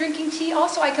 I like drinking tea.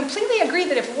 Also, I completely agree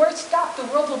that if war stopped, the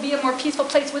world will be a more peaceful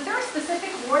place. Was there a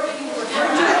specific war that you were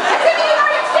referring to? It's in the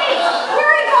United States.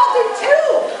 We're involved in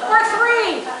 2 or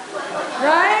 3,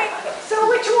 right? So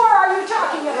which war are you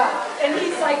talking about? And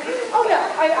he's like, oh no,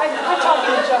 I'm talking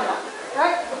in general,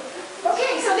 right?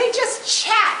 Okay, so they just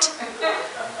chat.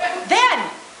 Then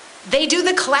they do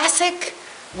the classic,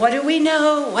 what do we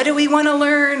know? What do we want to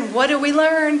learn? What do we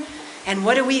learn? And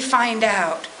what do we find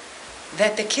out?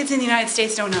 That the kids in the United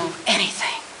States don't know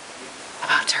anything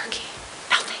about Turkey.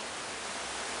 Nothing.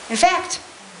 In fact,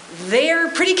 they're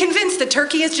pretty convinced that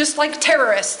Turkey is just like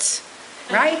terrorists,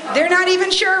 right? They're not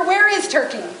even sure where is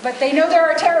Turkey, but they know there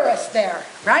are terrorists there,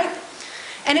 right?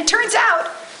 And it turns out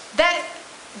that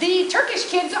the Turkish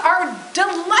kids are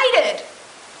delighted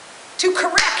to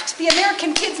correct the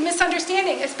American kids'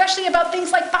 misunderstanding, especially about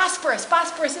things like Bosphorus.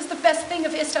 Bosphorus is the best thing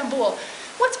of Istanbul.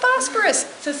 What's Bosphorus?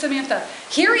 Says Samantha.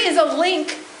 Here is a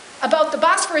link about the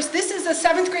Bosphorus. This is a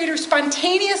 7th grader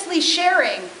spontaneously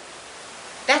sharing.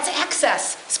 That's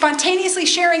access, spontaneously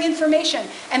sharing information.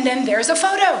 And then there's a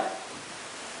photo.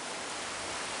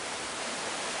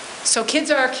 So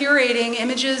kids are curating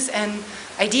images and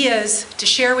ideas to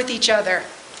share with each other.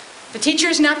 The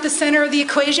teacher's not the center of the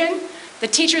equation. The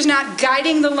teacher's not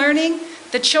guiding the learning.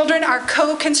 The children are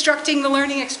co-constructing the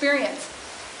learning experience.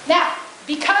 Now,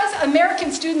 because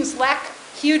American students lack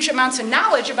huge amounts of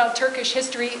knowledge about Turkish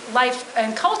history, life,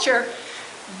 and culture,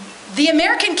 the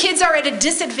American kids are at a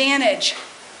disadvantage.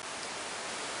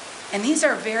 And these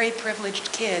are very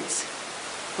privileged kids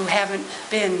who haven't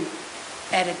been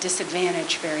at a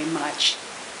disadvantage very much.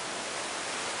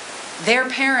 Their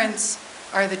parents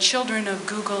are the children of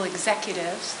Google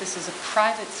executives. This is a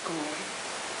private school.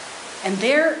 And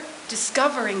they're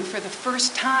discovering for the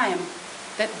first time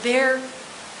that they're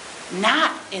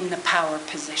not in the power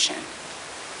position.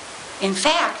 In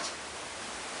fact,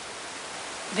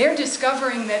 they're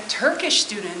discovering that Turkish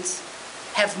students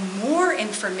have more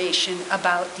information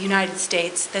about the United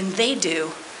States than they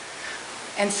do.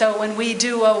 And so when we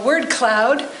do a word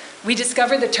cloud, we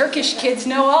discover the Turkish kids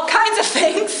know all kinds of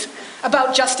things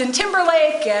about Justin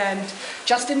Timberlake and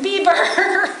Justin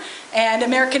Bieber and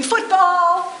American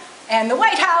football and the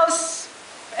White House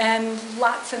and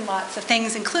lots of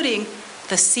things, including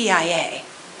the CIA,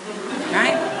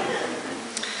 right?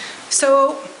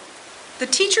 So the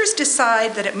teachers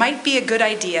decide that it might be a good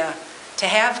idea to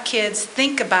have kids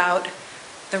think about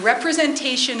the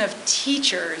representation of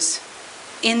teachers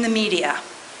in the media.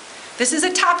 This is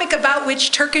a topic about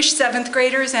which Turkish 7th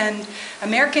graders and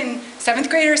American 7th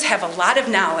graders have a lot of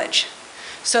knowledge.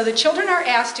 So the children are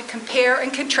asked to compare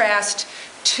and contrast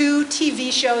 2 TV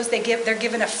shows. They're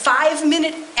given a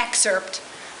 5-minute excerpt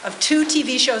of 2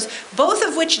 TV shows, both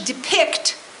of which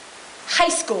depict high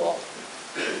school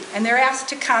And they're asked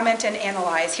to comment and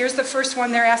analyze. Here's the first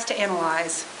one they're asked to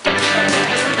analyze.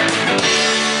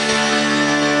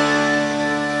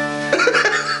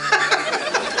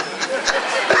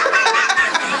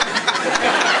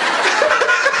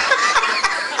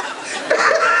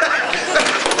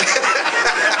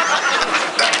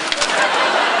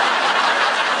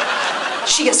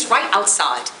 She is right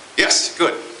outside. Yes,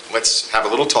 good. Let's have a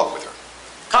little talk with her.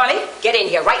 Carly, get in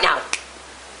here right now.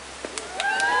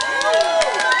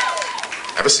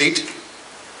 Have a seat.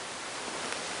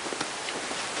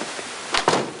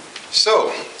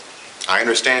 So, I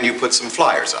understand you put some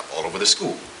flyers up all over the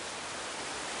school.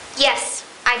 Yes,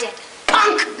 I did.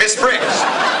 Punk! Miss Briggs!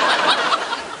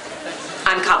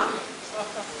 I'm coming.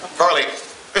 Carly,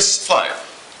 this flyer.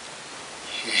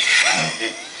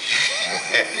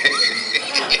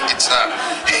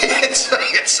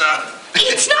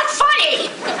 It's not funny!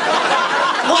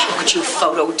 Why would you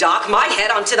photo dock my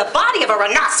head onto the body of a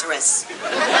rhinoceros?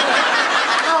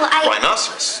 Oh,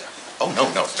 Rhinoceros? Oh, no.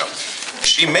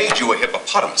 She made you a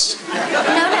hippopotamus. No,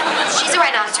 she's a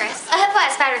rhinoceros. A hippo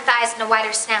has fatter thighs and a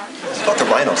wider snout. I thought the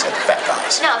rhinos had fat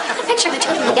thighs. No, the picture of the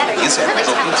two of them together. Is it? Really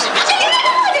strong.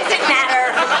 What does it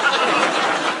matter?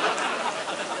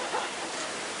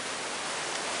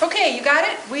 Okay, you got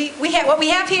it? What we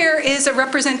have here is a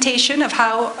representation of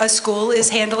how a school is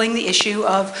handling the issue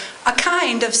of a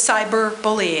kind of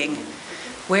cyberbullying,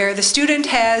 where the student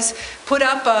has put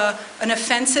up an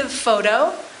offensive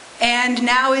photo and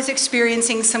now is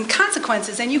experiencing some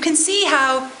consequences. And you can see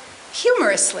how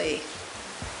humorously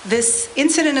this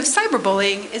incident of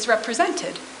cyberbullying is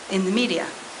represented in the media.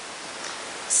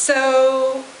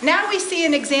 So now we see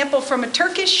an example from a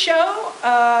Turkish show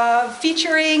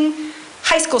featuring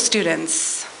high school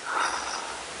students.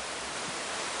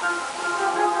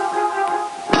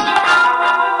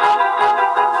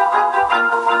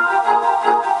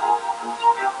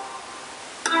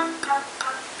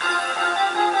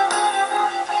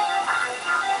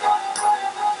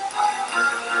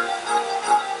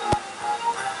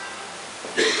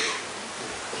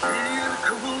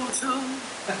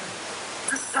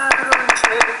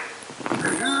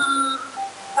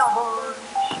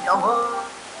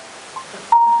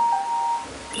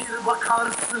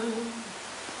 Bakarsın,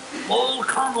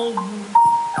 volkan olmuş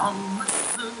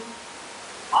yanmışsın,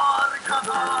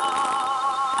 arkadaş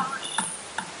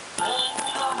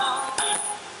olamaz,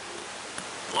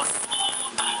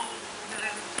 dostluğunu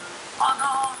ne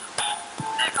ana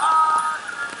ne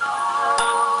kardeş,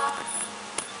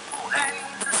 bu en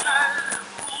güzel,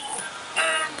 bu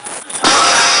en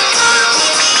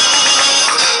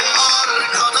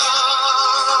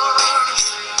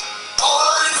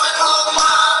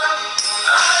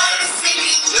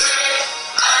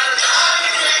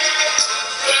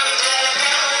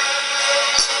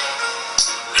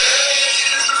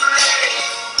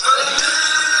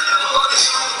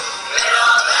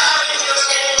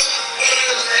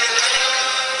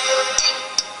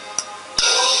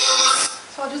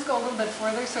So I'll just go a little bit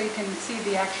further so you can see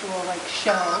the actual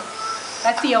show.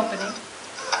 That's the opening.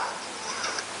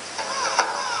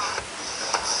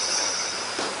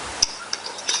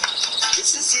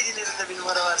 Bütün CD'lerinde bir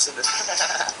numara var senin.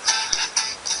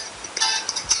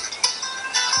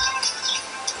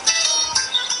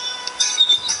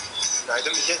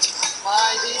 Günaydın Bilge.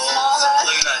 Vay reis, ne haber?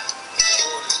 Günaydın.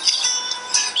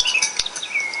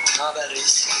 Ne haber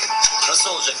reis? Nasıl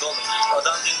olacak oğlum?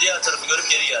 Adam dün diğer tarafı görüp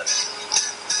geri geldi.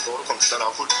 Doğru konuş lan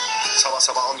Ampul. Sabah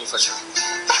sabah almayın saçı.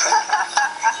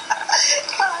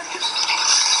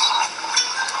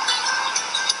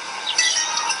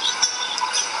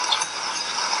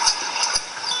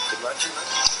 Bunlar kim lan?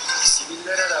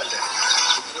 Siviller herhalde.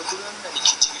 Bugün okulun önünden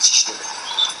ikinci geçişleri.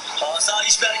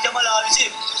 Asayiş Berkemal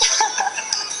abicim.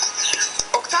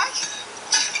 Oktay?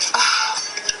 Ah,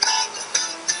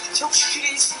 çok şükür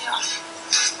iyisin ya.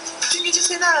 Dün gece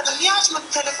seni aradım. Niye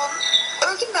açmadın telefonu?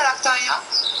 Öldüm meraktan ya.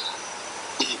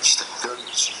 İyiyim işte,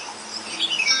 görmüyorsun.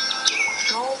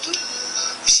 Ne oldu?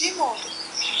 Bir şey mi oldu?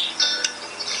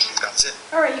 Gamze.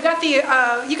 All right,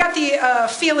 you got the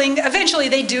feeling. Eventually,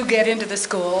 they do get into the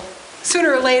school.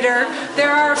 Sooner or later,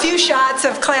 there are a few shots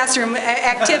of classroom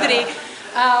activity.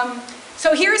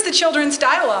 So here's the children's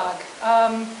dialogue.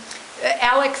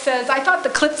 Alex says, "I thought the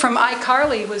clip from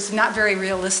iCarly was not very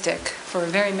realistic for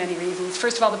very many reasons.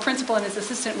 First of all, the principal and his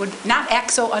assistant would not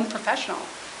act so unprofessional.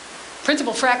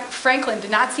 Principal Franklin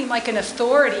did not seem like an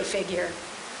authority figure,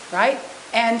 right?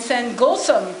 And then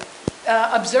Gulsum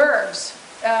observes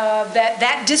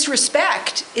that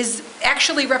disrespect is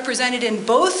actually represented in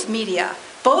both media.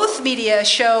 Both media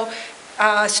show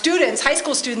students, high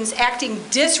school students, acting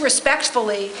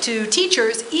disrespectfully to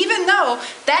teachers, even though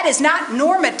that is not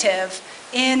normative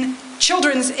in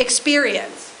children's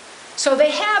experience. So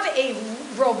they have a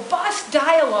robust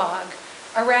dialogue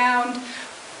around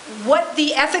what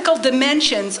the ethical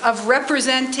dimensions of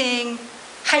representing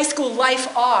high school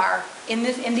life are in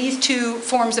these two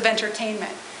forms of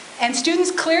entertainment. And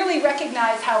students clearly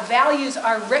recognize how values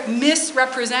are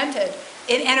misrepresented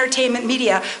in entertainment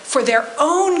media for their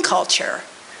own culture.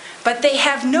 But they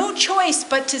have no choice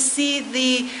but to see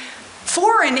the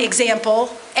foreign example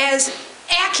as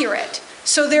accurate.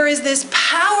 So there is this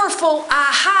powerful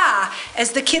aha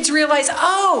as the kids realize,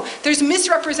 oh, there's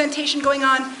misrepresentation going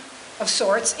on of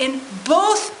sorts in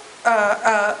both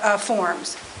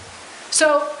forms.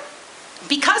 So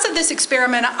because of this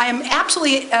experiment, I am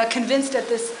absolutely convinced at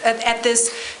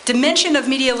this dimension of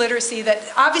media literacy that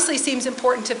obviously seems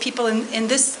important to people in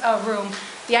this room,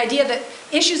 the idea that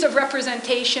issues of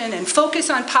representation and focus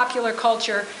on popular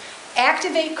culture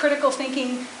activate critical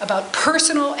thinking about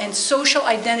personal and social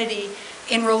identity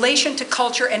in relation to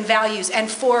culture and values. And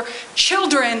for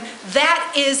children,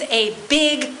 that is a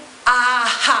big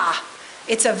aha.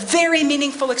 It's a very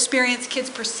meaningful experience. Kids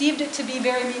perceived it to be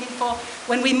very meaningful.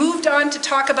 When we moved on to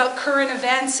talk about current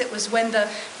events, it was when the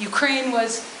Ukraine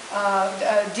was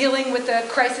dealing with the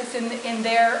crisis in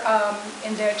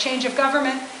their change of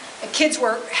government. The kids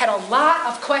had a lot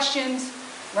of questions,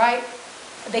 right?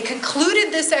 They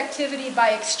concluded this activity by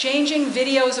exchanging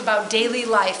videos about daily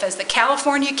life, as the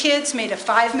California kids made a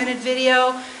 5-minute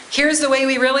video, here's the way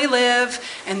we really live,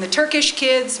 and the Turkish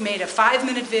kids made a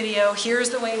 5-minute video,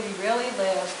 here's the way we really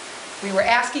live. We were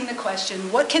asking the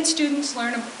question, what can students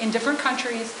learn in different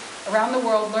countries around the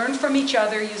world, learn from each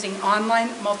other using online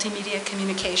multimedia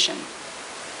communication?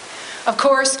 Of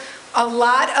course, a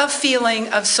lot of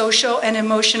feeling of social and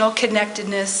emotional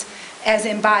connectedness as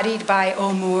embodied by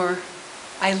Omur.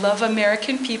 I love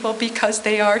American people because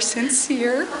they are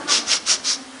sincere.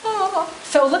 Oh.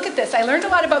 So look at this. I learned a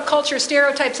lot about culture,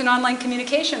 stereotypes, and online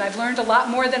communication. I've learned a lot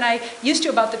more than I used to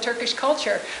about the Turkish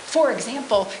culture. For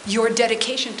example, your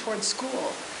dedication towards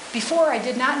school. Before, I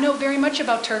did not know very much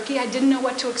about Turkey. I didn't know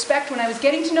what to expect. When I was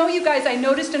getting to know you guys, I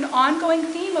noticed an ongoing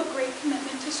theme of great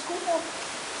commitment to school,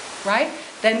 right?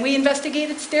 Then we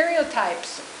investigated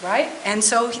stereotypes, right? And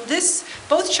so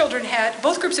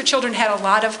both groups of children had a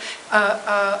lot of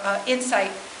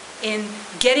insight in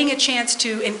getting a chance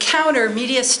to encounter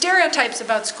media stereotypes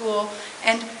about school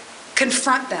and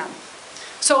confront them.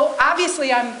 So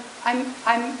obviously,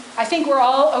 I think we're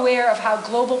all aware of how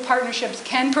global partnerships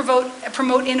can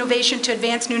promote innovation to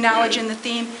advance new knowledge in the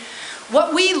theme.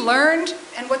 What we learned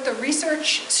and what the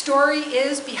research story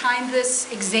is behind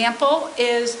this example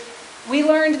is we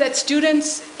learned that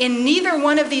students in neither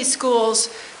one of these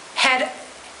schools had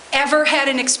ever had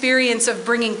an experience of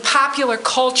bringing popular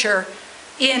culture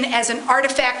in as an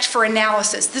artifact for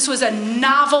analysis. This was a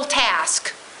novel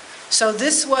task. So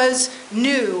this was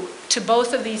new to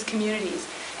both of these communities.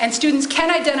 And students can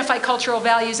identify cultural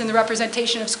values in the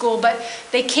representation of school, but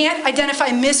they can't identify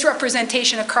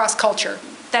misrepresentation across culture.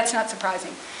 That's not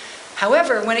surprising.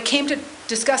 However, when it came to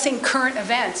discussing current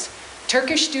events,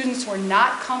 Turkish students were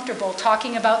not comfortable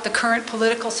talking about the current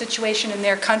political situation in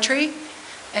their country,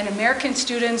 and American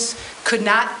students could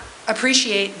not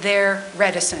appreciate their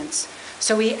reticence.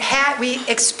 So we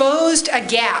exposed a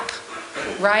gap,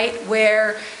 right,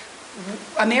 where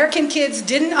American kids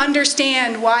didn't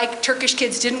understand why Turkish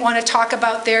kids didn't want to talk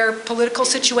about their political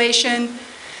situation,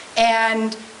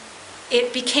 and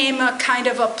it became a kind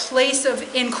of a place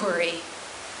of inquiry,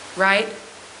 right?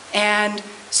 And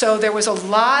so there was a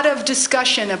lot of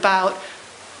discussion about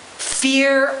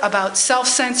fear, about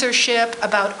self-censorship,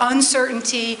 about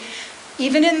uncertainty.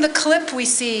 Even in the clip we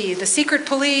see, the secret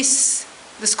police,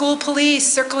 the school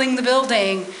police circling the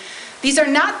building. These are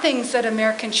not things that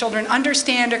American children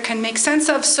understand or can make sense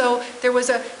of, so there was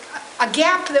a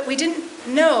gap that we didn't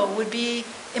know would be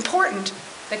important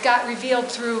that got revealed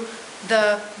through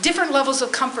the different levels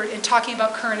of comfort in talking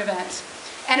about current events.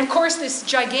 And of course, this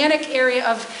gigantic area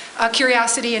of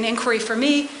curiosity and inquiry for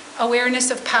me, awareness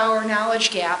of power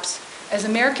knowledge gaps, as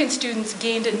American students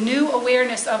gained a new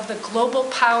awareness of the global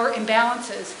power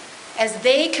imbalances as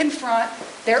they confront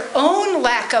their own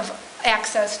lack of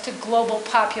access to global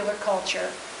popular culture.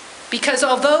 Because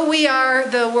although we are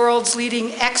the world's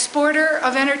leading exporter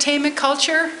of entertainment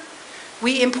culture,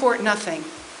 we import nothing,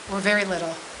 or very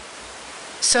little.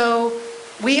 So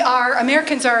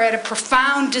Americans are at a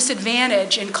profound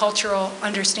disadvantage in cultural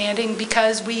understanding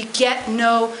because we get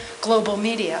no global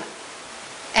media.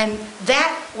 And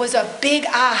that was a big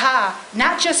aha,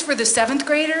 not just for the 7th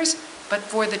graders, but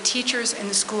for the teachers in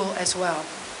the school as well.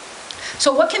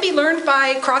 So what can be learned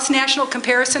by cross-national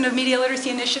comparison of media literacy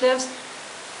initiatives?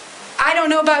 I don't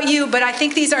know about you, but I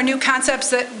think these are new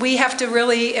concepts that we have to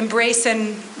really embrace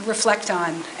and reflect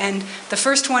on. And the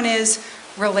first one is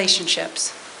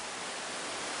relationships.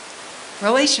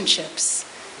 Relationships.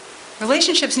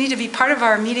 Relationships need to be part of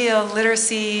our media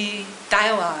literacy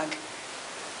dialogue,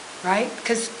 right?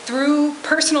 Because through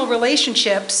personal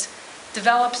relationships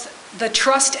develops the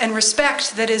trust and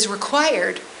respect that is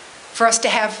required for us to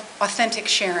have authentic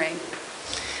sharing.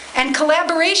 And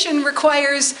collaboration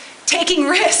requires taking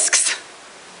risks.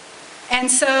 And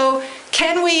so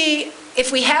can we,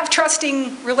 if we have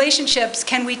trusting relationships,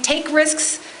 can we take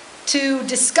risks to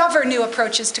discover new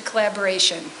approaches to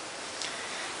collaboration?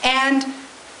 And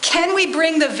can we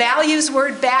bring the values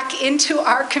word back into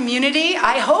our community?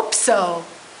 I hope so.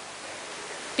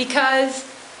 Because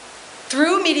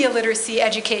through media literacy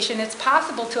education, it's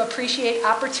possible to appreciate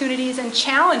opportunities and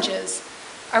challenges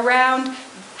around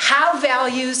how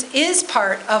values is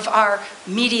part of our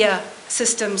media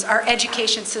systems, our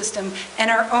education system, and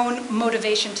our own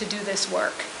motivation to do this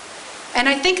work. And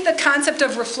I think the concept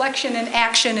of reflection and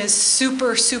action is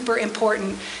super, super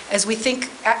important as we think.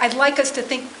 I'd like us to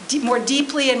think more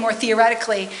deeply and more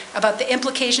theoretically about the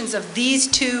implications of these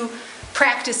two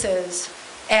practices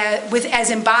as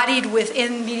embodied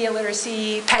within media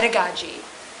literacy pedagogy.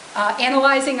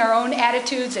 Analyzing our own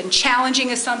attitudes and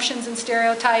challenging assumptions and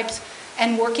stereotypes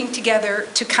and working together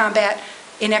to combat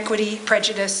inequity,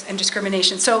 prejudice, and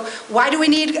discrimination. So why do we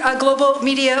need a global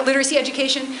media literacy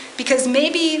education? Because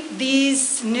maybe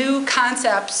these new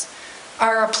concepts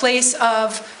are a place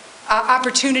of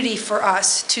opportunity for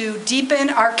us to deepen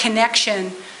our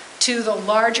connection to the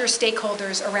larger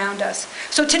stakeholders around us.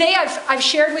 So today I've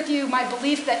shared with you my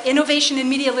belief that innovation in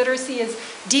media literacy is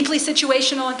deeply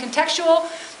situational and contextual,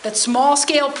 that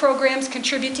small-scale programs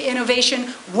contribute to innovation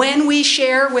when we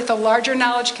share with a larger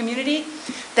knowledge community,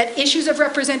 that issues of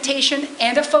representation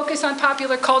and a focus on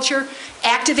popular culture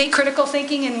activate critical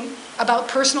thinking about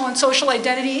personal and social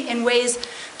identity in ways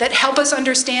that help us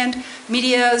understand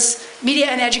media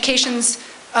and education's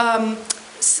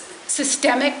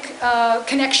systemic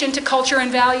connection to culture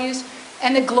and values.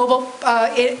 And the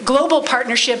global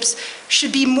partnerships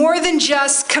should be more than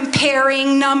just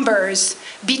comparing numbers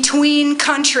between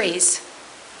countries.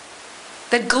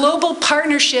 The global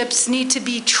partnerships need to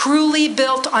be truly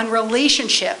built on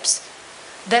relationships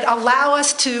that allow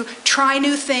us to try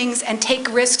new things and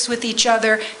take risks with each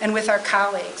other and with our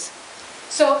colleagues.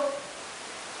 So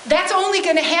that's only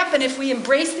going to happen if we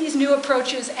embrace these new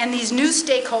approaches and these new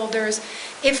stakeholders,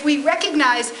 if we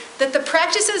recognize that the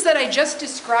practices that I just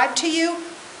described to you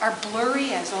are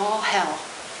blurry as all hell.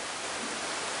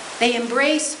 They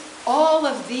embrace all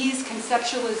of these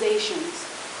conceptualizations,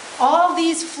 all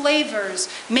these flavors,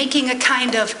 making a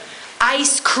kind of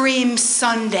ice cream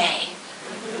sundae,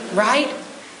 right?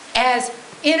 As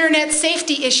internet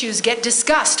safety issues get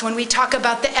discussed when we talk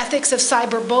about the ethics of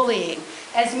cyberbullying,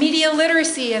 as media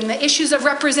literacy and the issues of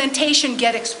representation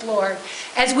get explored,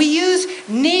 as we use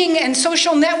Ning and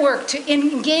social network to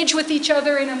engage with each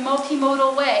other in a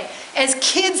multimodal way, as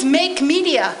kids make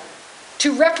media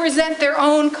to represent their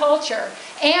own culture,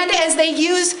 and as they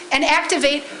use and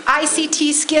activate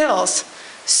ICT skills.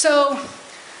 So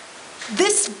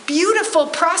this beautiful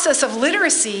process of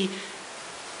literacy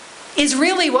is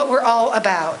really what we're all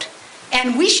about.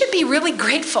 And we should be really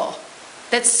grateful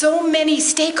that so many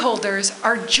stakeholders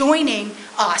are joining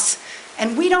us.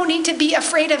 And we don't need to be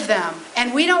afraid of them.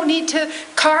 And we don't need to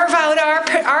carve out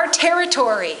our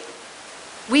territory.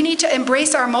 We need to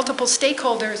embrace our multiple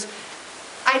stakeholders.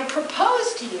 I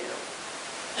propose to you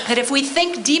that if we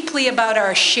think deeply about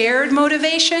our shared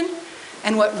motivation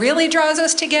and what really draws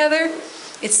us together,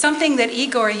 it's something that,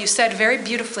 Igor, you said very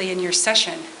beautifully in your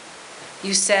session.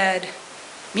 You said,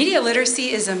 media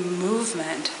literacy is a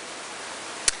movement.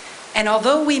 And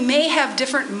although we may have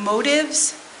different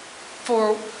motives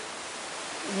for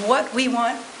what we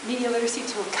want media literacy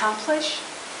to accomplish,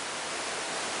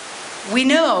 we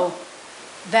know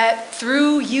that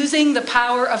through using the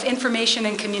power of information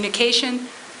and communication,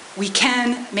 we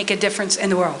can make a difference in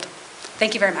the world.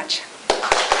 Thank you very much.